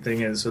interesting thing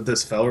is with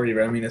this Fel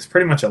Reaver, I mean, it's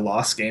pretty much a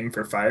lost game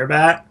for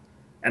Firebat,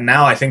 and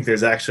now I think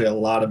there's actually a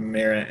lot of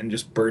merit in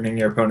just burning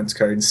your opponent's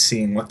cards,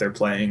 seeing what they're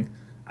playing.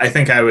 I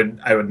think I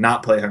would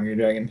not play Hungry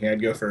Dragon here.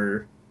 I'd go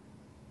for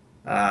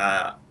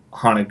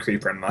Haunted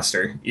Creeper and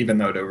Muster, even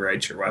though it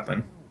overwrites your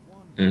weapon.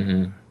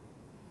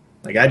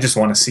 Like, I just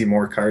want to see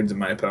more cards in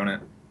my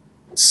opponent.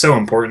 It's so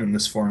important in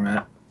this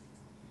format.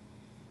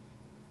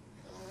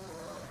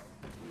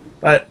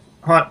 But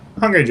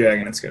Hungry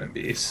Dragon it's going to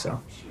be,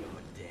 so...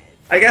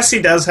 I guess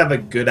he does have a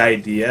good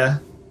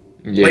idea.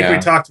 Yeah. Like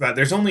we talked about,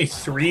 there's only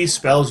 3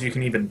 spells you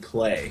can even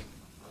play.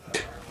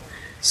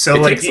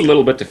 So it takes a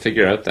little bit to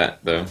figure out that,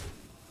 though.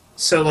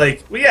 So,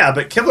 like, well, yeah,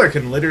 but Kibler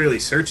can literally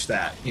search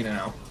that,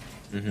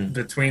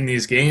 between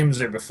these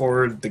games or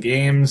before the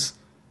games.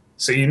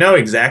 So you know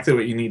exactly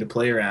what you need to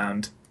play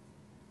around.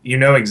 You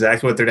know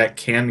exactly what their deck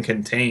can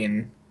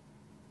contain.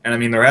 And, I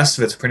mean, the rest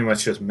of it's pretty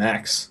much just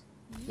mechs.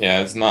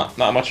 Yeah, it's not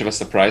much of a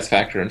surprise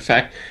factor. In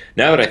fact,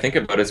 now that I think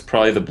about it, it's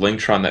probably the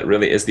Blingtron that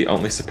really is the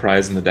only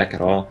surprise in the deck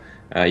at all.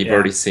 You've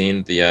already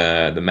seen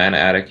the Mana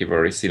Addict, you've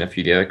already seen a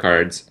few of the other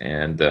cards,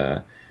 and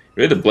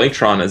really the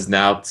Blingtron is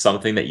now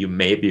something that you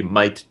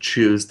might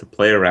choose to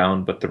play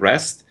around, but the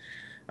rest,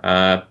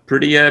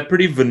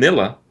 pretty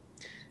vanilla.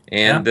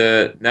 And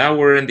now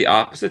we're in the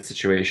opposite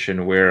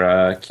situation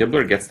where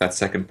Kibler gets that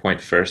second point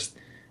first,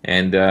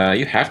 and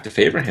you have to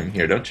favor him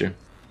here, don't you?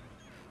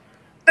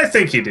 I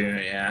think you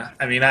do, yeah.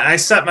 I mean, I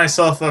set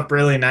myself up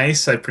really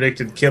nice. I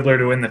predicted Kibler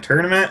to win the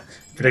tournament,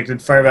 predicted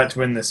Firebat to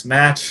win this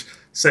match.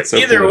 So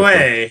either political.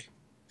 Way,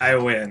 I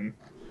win.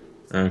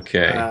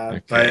 Okay.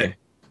 But,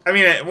 I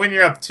mean, when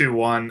you're up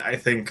 2-1, I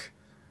think,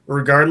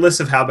 regardless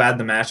of how bad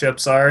the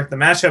matchups are, the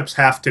matchups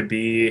have to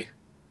be...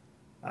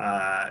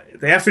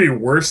 they have to be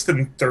worse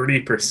than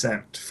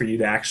 30% for you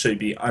to actually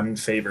be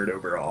unfavored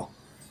overall.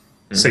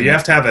 So you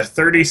have to have a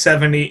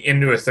 30-70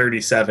 into a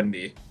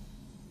 30-70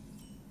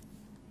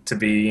 to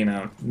be,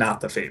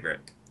 not the favorite.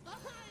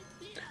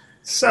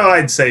 So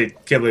I'd say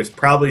Kibler's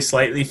probably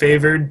slightly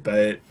favored,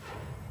 but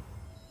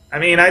I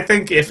mean, I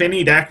think if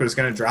any deck was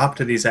going to drop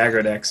to these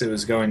aggro decks, it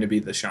was going to be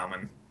the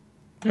Shaman.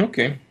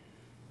 Okay.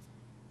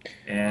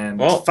 And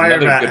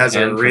Firebat has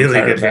a really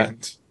good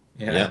hand.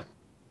 Yeah.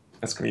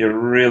 That's going to be a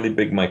really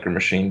big micro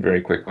machine very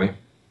quickly.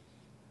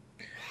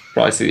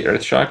 Probably see the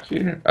Earthshock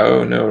here.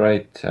 Oh, no,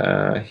 right.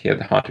 He had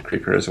the Haunted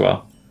Creeper as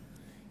well.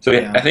 So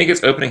I think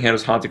his opening hand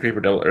was Haunted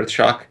Creeper double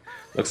Earthshock.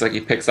 Looks like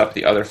he picks up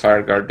the other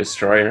Fire Guard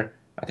Destroyer.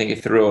 I think he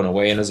threw one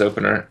away in his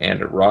opener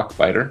and a Rock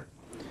Biter.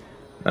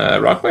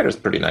 Rockbider's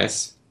pretty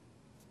nice.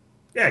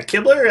 Yeah,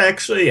 Kibler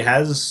actually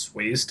has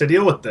ways to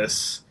deal with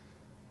this.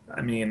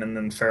 I mean, and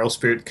then Feral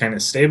Spirit kind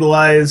of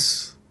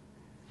stabilize.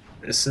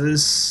 This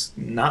is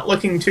not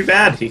looking too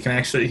bad. He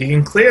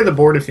can clear the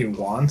board if he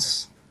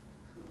wants.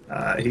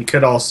 He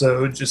could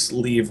also just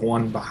leave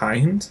one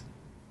behind.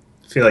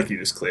 I feel like you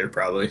just clear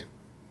probably,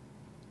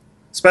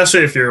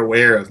 especially if you're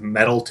aware of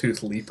Metal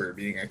Tooth Leaper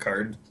being a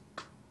card.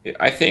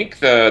 I think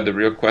the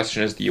real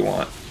question is, do you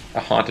want a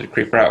Haunted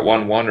Creeper at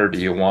 1/1 or do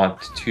you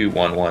want two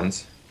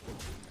 1/1s?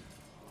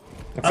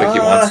 Looks like he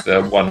wants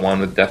the 1/1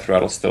 with Death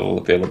Rattle still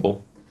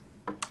available.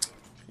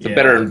 It's a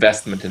better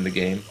investment in the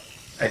game.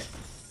 I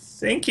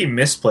think he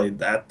misplayed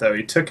that though.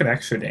 He took an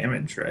extra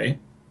damage, right?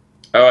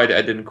 Oh, I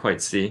didn't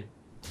quite see.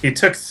 He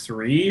took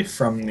 3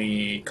 from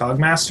the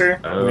Cogmaster.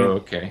 Oh,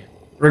 okay.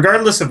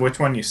 Regardless of which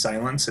one you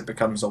silence, it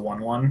becomes a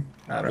 1/1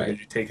 Right. because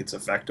you take its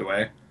effect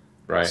away.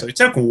 Right. So he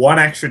took 1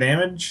 extra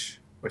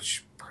damage,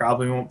 which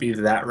probably won't be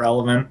that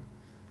relevant,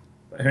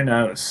 but who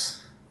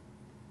knows?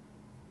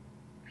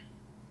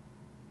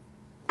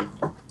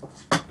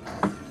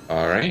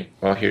 Alright,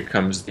 well here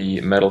comes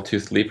the Metal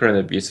Tooth Leaper and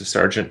the Abusive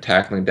Sergeant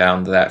tackling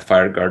down that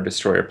Fire Guard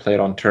Destroyer played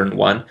on turn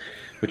 1,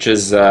 which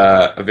is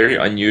a very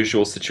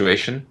unusual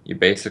situation. You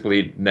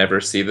basically never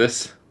see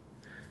this.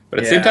 But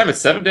at the same time,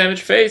 it's 7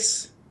 damage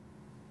face.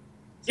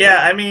 Yeah,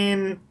 I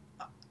mean,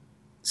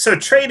 so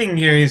trading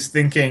here, he's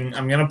thinking,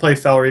 I'm going to play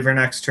Fel Reaver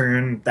next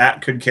turn.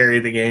 That could carry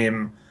the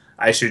game.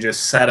 I should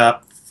just set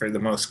up for the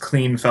most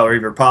clean Fel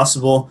Reaver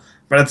possible.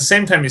 But at the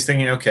same time, he's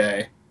thinking,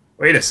 okay,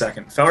 wait a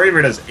second. Fel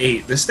Reaver does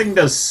 8. This thing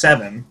does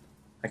 7.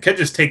 I could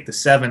just take the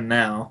 7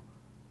 now.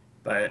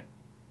 But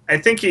I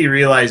think he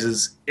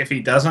realizes if he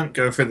doesn't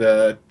go for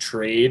the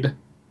trade,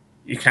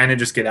 you kind of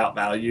just get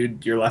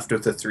outvalued. You're left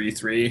with a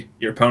 3/3.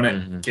 Your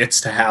opponent gets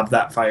to have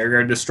that Fire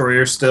Guard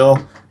Destroyer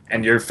still,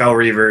 and your Fel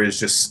Reaver is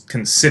just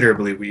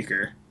considerably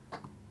weaker.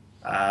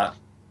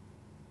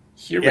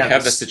 Here we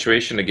have the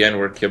situation again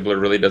where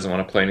Kibler really doesn't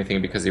want to play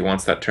anything because he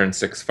wants that turn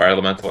 6 Fire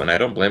Elemental, and I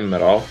don't blame him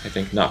at all. I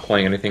think not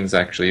playing anything is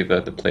actually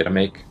the play to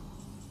make.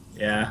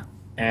 Yeah,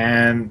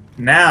 and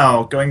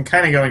now going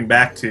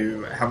back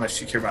to how much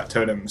you care about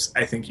totems,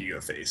 I think you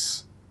go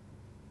face.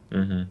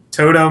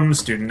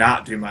 Totems do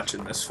not do much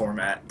in this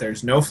format.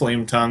 There's no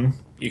Flame Tongue.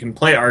 You can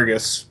play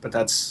Argus, but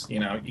that's,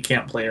 you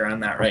can't play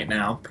around that right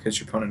now because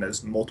your opponent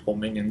has multiple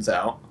minions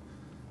out.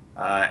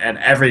 And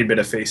every bit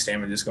of face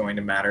damage is going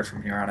to matter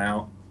from here on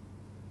out.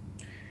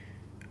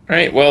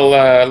 Alright,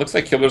 well, looks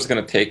like Kibler's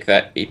going to take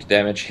that 8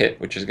 damage hit,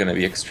 which is going to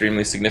be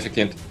extremely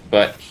significant,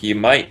 but he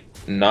might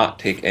not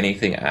take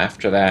anything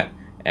after that,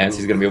 as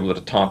he's going to be able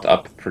to taunt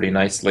up pretty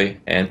nicely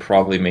and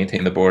probably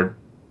maintain the board.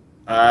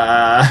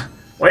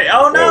 Wait,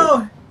 oh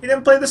no! He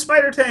didn't play the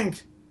Spider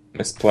Tank!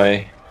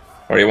 Misplay.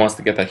 Or he wants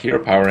to get that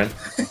hero power in.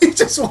 He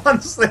just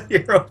wants the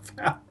hero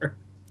power.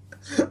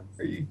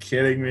 Are you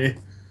kidding me?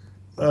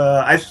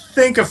 I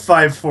think a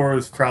 5/4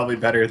 is probably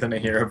better than a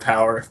hero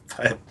power,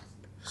 but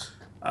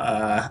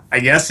I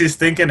guess he's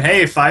thinking,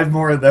 hey, 5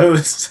 more of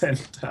those,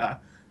 and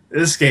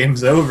this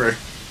game's over.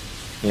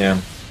 Yeah.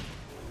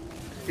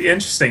 It'd be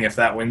interesting if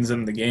that wins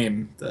him the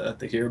game,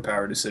 the hero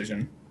power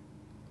decision.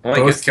 Well,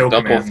 both kill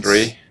double commands.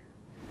 3.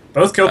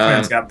 Both kill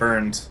commands got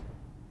burned.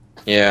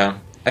 Yeah.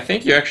 I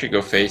think you actually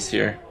go face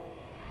here.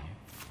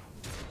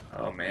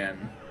 Oh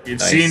man.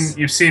 You've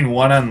seen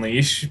one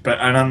Unleash, but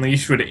an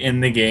Unleash would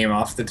end the game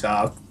off the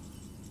top.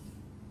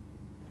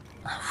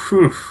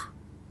 Whew.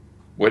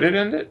 Would it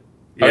end it?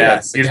 Yeah, oh,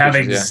 yeah, you'd have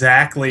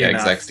exactly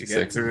enough exactly to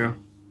get through.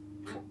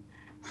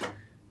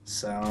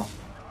 So,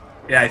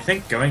 yeah, I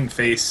think going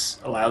face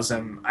allows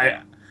him.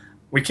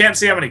 We can't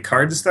see how many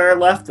cards there are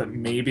left, but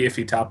maybe if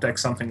he top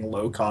decks something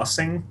low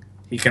costing,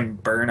 he can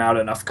burn out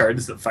enough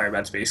cards that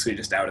Firebat's basically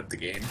just out of the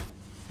game.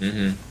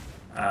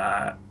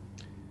 I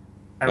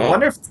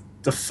wonder if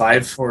the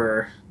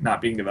 5/4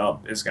 not being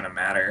developed is going to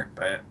matter,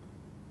 but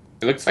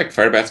it looks like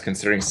Firebat's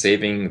considering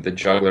saving the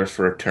Juggler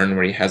for a turn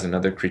where he has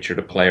another creature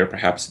to play, or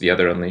perhaps the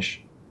other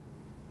Unleash.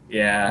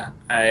 Yeah,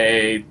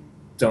 I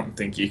don't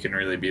think you can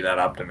really be that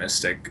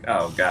optimistic.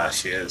 Oh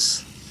gosh, he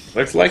is.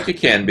 Looks like you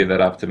can be that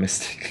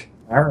optimistic.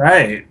 All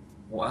right.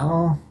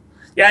 Well,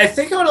 yeah, I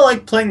think I would have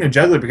liked playing the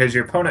Juggler because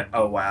your opponent...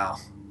 Oh, wow.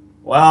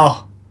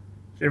 Well,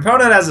 if your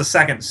opponent has a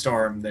second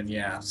Storm, then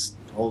yeah,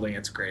 holding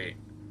it's great.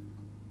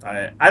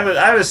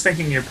 I was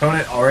thinking your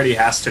opponent already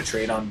has to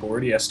trade on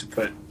board. He has to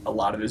put a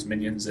lot of his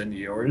minions into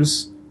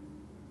yours.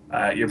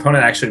 Your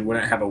opponent actually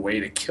wouldn't have a way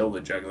to kill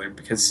the Juggler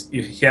because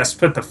he has to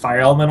put the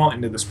Fire Elemental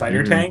into the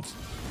Spider Tank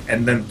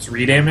and then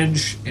 3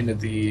 damage into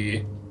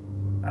the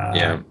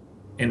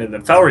into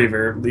the Fel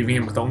Reaver, leaving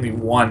him with only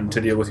 1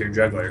 to deal with your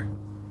Juggler.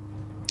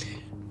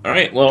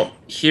 Alright, well,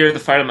 here the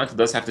Fire Elemental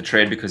does have to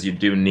trade because you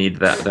do need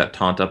that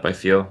taunt up, I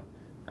feel.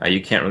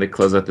 You can't really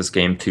close out this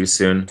game too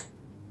soon.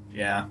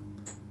 Yeah.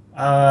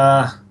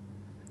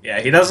 Yeah,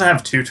 he doesn't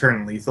have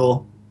 2-turn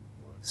lethal,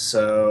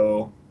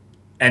 so...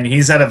 And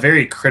he's at a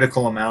very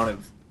critical amount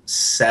of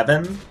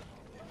 7.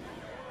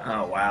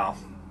 Oh, wow.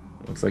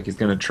 Looks like he's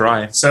going to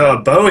try. So a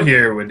bow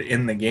here would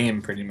end the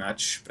game, pretty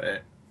much,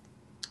 but...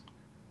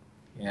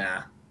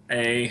 Yeah.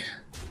 I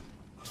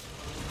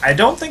I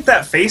don't think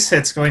that face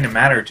hit's going to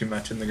matter too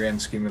much in the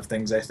grand scheme of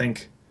things. I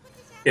think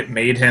it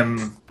made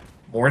him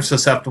more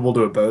susceptible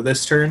to a bow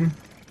this turn.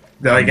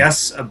 Though I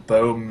guess a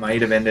bow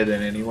might have ended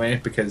it anyway,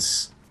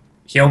 because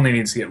he only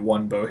needs to get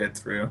one bow hit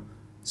through.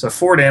 So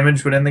 4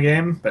 damage would end the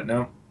game, but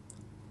no.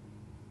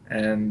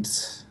 And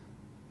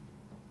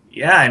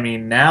yeah, I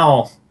mean,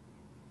 now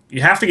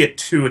you have to get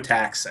 2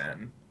 attacks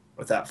in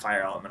with that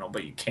fire elemental,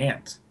 but you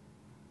can't.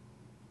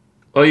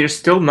 Well, you're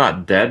still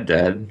not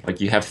dead.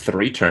 Like, you have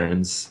 3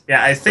 turns.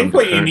 Yeah, I think from the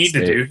what you current need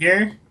to state. do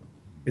here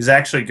is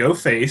actually go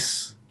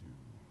face,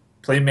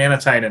 play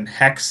Manatide, and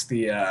hex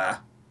the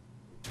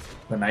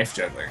knife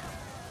juggler.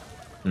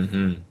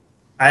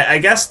 I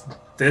guess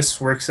this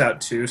works out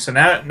too. So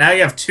now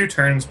you have 2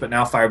 turns, but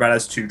now Firebat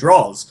has 2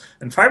 draws.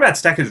 And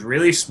Firebat's deck is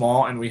really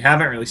small, and we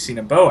haven't really seen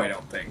a bow, I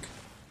don't think.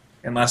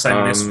 Unless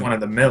I missed one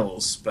of the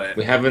mills, but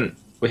We haven't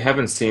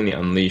seen the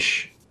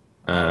Unleash.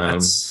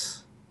 that's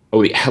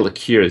Oh, the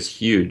Alakir is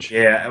huge.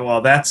 yeah, well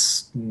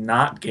that's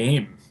not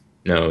game.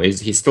 No,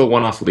 he's still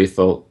 1 off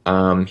lethal.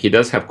 He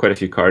does have quite a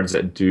few cards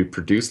that do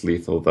produce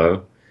lethal,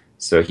 though,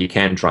 so he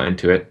can draw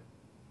into it.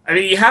 I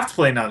mean, you have to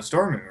play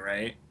non-storming,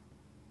 right?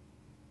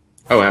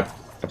 Oh,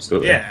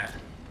 absolutely. Yeah.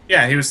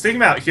 Yeah, he was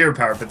thinking about hero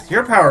power, but the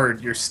hero power,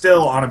 you're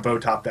still on a bow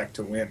top deck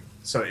to win,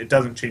 so it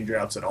doesn't change your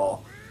outs at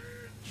all.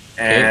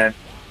 And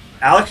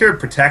Alakir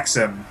protects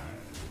him,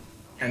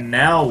 and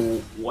now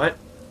what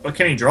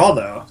can he draw,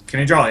 though? Can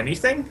he draw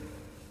anything?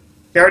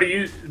 He already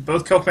used...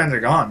 Both kill commands are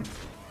gone.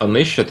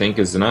 Unleash, I think,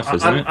 is enough,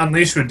 isn't it?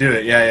 Unleash would do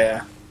it,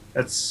 yeah.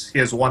 He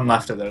has 1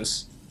 left of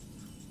those.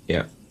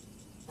 Yeah.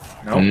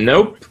 Nope.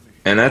 Nope.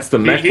 And that's the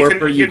mech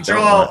warper He you can don't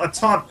draw want. a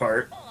taunt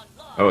part.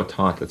 Oh, a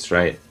taunt, that's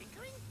right.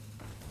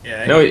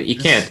 Yeah. No, he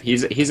can't.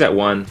 He's at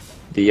 1.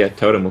 The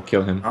totem will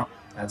kill him. Oh,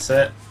 that's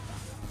it.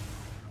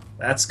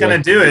 That's gonna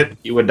do it.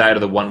 He would die to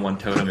the 1/1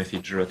 totem if he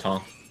drew a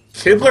taunt.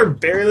 Kibler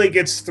barely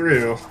gets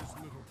through.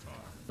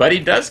 But he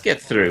does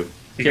get through.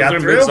 He got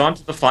Kibler through? moves on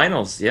to the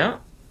finals, yeah.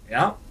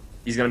 Yeah.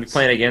 He's going to be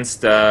playing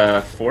against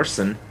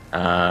Forsen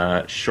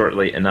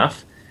shortly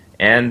enough.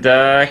 And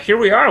here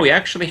we are. We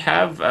actually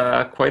have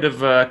quite a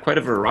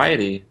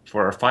variety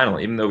for our final,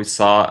 even though we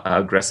saw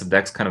aggressive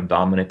decks kind of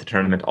dominate the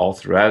tournament all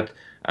throughout.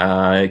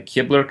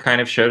 Kibler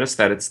kind of showed us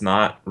that it's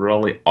not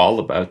really all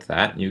about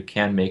that. You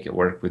can make it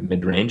work with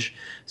mid-range.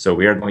 So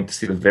we are going to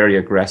see the very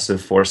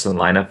aggressive Forsen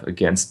lineup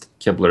against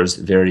Kibler's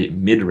very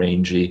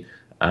mid-rangey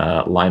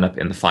lineup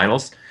in the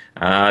finals.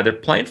 They're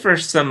playing for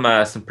some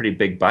pretty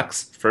big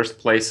bucks. First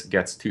place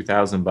gets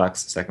 $2,000.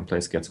 Second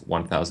place gets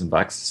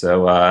 $1,000.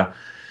 So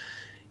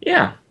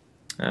yeah,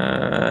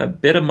 a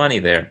bit of money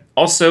there.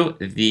 Also,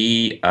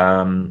 the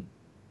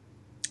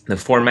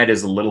format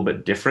is a little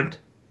bit different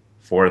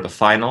for the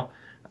final.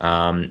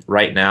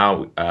 Right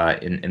now,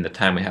 in the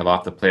time we have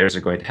off, the players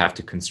are going to have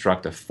to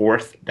construct a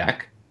 4th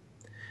deck,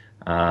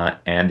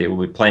 and they will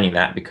be playing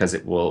that because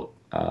it will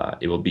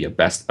be a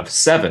best of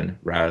 7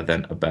 rather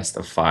than a best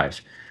of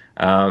 5.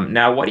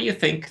 Now, what do you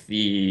think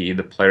the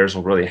players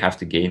will really have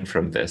to gain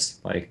from this?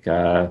 Like,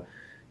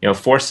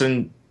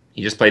 Forsen,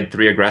 he just played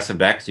 3 aggressive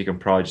decks. You can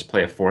probably just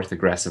play a 4th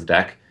aggressive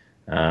deck.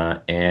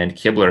 And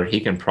Kibler, he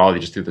can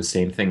probably just do the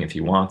same thing if he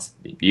wants.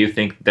 Do you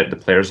think that the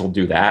players will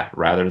do that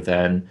rather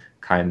than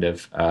kind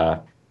of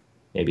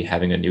maybe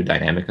having a new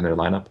dynamic in their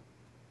lineup?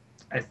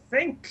 I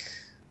think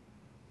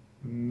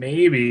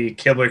maybe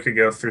Kibler could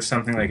go for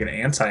something like an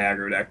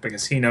anti-aggro deck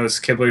because he knows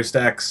Kibler's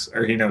decks,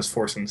 or he knows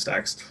Forsen's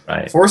decks.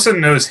 Right. Forsen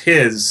knows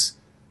his,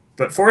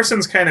 but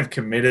Forsen's kind of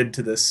committed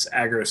to this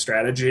aggro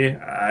strategy.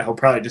 He'll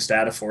probably just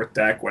add a 4th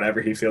deck,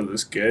 whatever he feels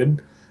is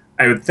good.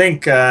 I would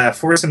think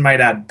Forsen might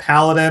add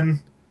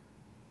Paladin,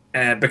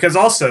 and because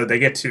also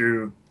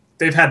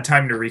they've had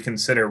time to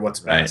reconsider what's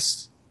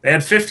best. Right. They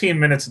had 15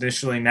 minutes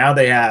initially. Now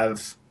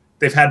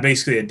they've had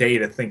basically a day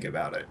to think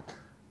about it.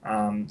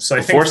 So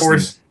I think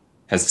Forsen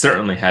has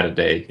certainly had a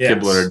day. Yes.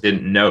 Kibler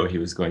didn't know he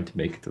was going to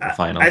make it to the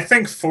final. I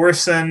think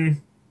Forsen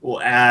will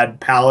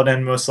add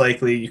Paladin most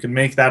likely. You can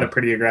make that a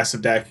pretty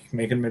aggressive deck. You can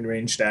make a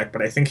mid-range deck,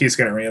 but I think he's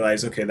going to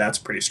realize, okay, that's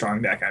a pretty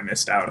strong deck I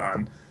missed out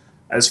on.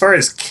 As far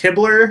as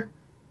Kibler,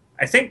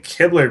 I think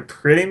Kibler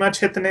pretty much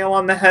hit the nail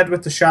on the head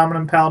with the Shaman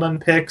and Paladin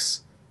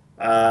picks.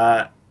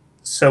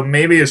 So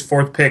maybe his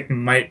 4th pick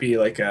might be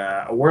like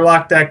a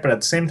Warlock deck, but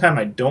at the same time,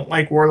 I don't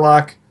like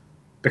Warlock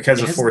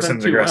because of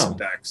Forsen's aggressive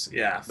decks.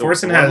 Yeah,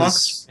 Forsen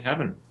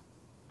haven't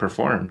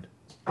performed.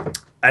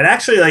 I'd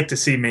actually like to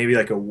see maybe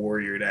like a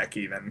Warrior deck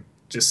even.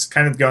 Just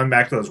kind of going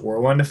back to those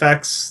Whirlwind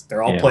effects.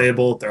 They're all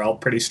playable. They're all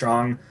pretty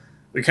strong.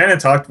 We kind of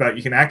talked about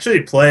you can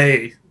actually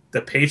play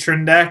the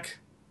Patron deck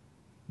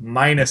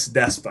minus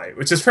Despite,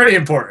 which is pretty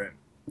important.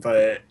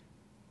 But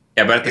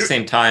yeah, but at the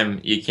same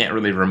time, you can't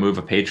really remove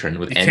a patron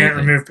with anything. You can't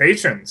remove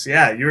patrons.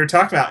 Yeah, you were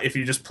talking about if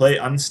you just play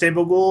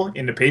Unstable Ghoul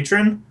into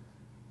Patron,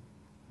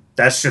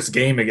 that's just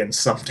game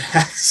against some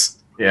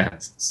decks. Yeah.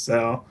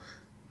 So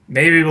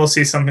maybe we'll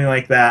see something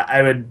like that.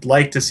 I would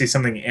like to see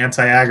something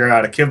anti-aggro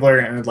out of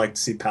Kibler, and I'd like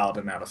to see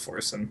Paladin out of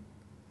Forsen.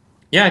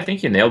 Yeah, I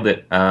think you nailed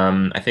it.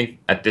 I think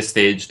at this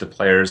stage, the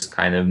players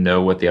kind of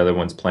know what the other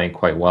one's playing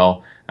quite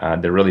well.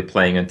 They're really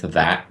playing into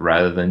that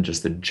rather than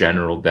just a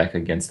general deck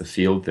against the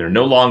field. They're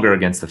no longer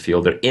against the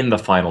field. They're in the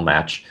final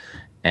match,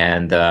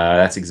 and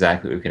that's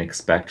exactly what we can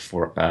expect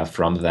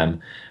from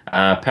them.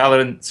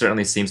 Paladin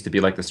certainly seems to be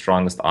like the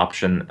strongest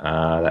option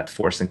that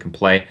Forsen can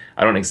play.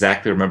 I don't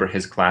exactly remember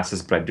his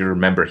classes, but I do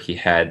remember he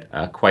had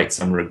quite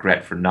some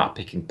regret for not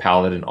picking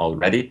Paladin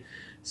already.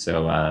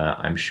 So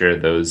I'm sure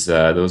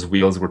those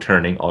wheels were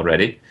turning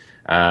already.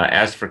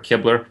 As for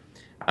Kibler,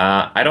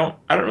 I don't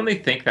really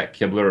think that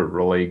Kibler would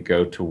really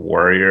go to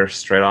Warrior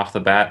straight off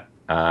the bat,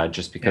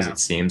 just because Yeah. it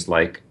seems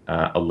like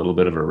a little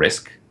bit of a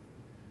risk.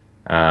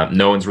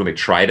 No one's really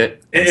tried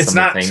it, and It's some of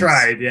the not things,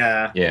 tried,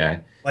 yeah. yeah.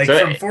 Like So,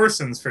 from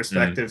Forsen's mm,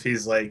 perspective,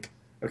 he's like,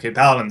 okay,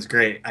 Paladin's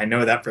great. I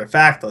know that for a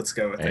fact. Let's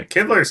go with right, it.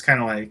 Kibler's kind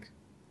of like,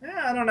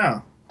 yeah, I don't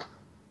know.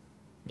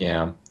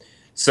 yeah.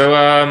 So,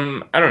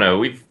 I don't know.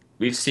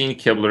 We've seen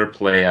Kibler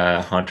play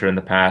Hunter in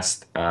the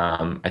past.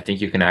 I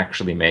think you can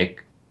actually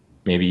make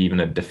maybe even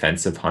a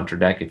defensive Hunter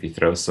deck if you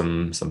throw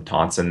some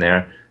taunts in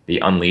there. The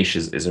Unleash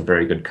is a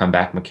very good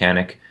comeback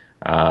mechanic.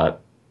 Uh,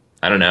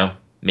 I don't know.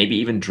 Maybe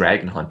even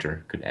Dragon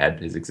Hunter could add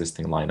to his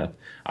existing lineup.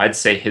 I'd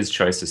say his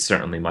choice is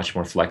certainly much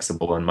more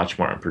flexible and much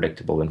more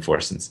unpredictable than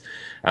Forsen's.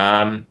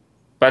 Um,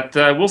 but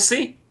we'll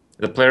see.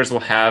 The players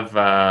will have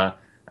a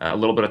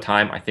little bit of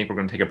time. I think we're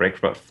going to take a break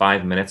for about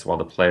 5 minutes while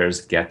the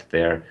players get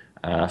their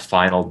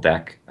final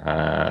deck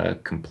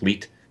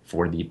complete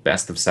for the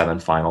best of seven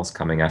finals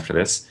coming after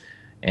this.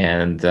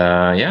 And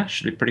yeah,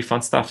 should be pretty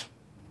fun stuff.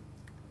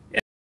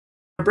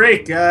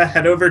 Break,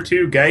 head over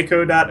to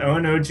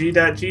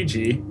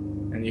geico.onog.gg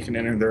and you can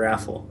enter the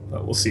raffle.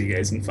 But we'll see you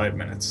guys in 5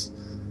 minutes.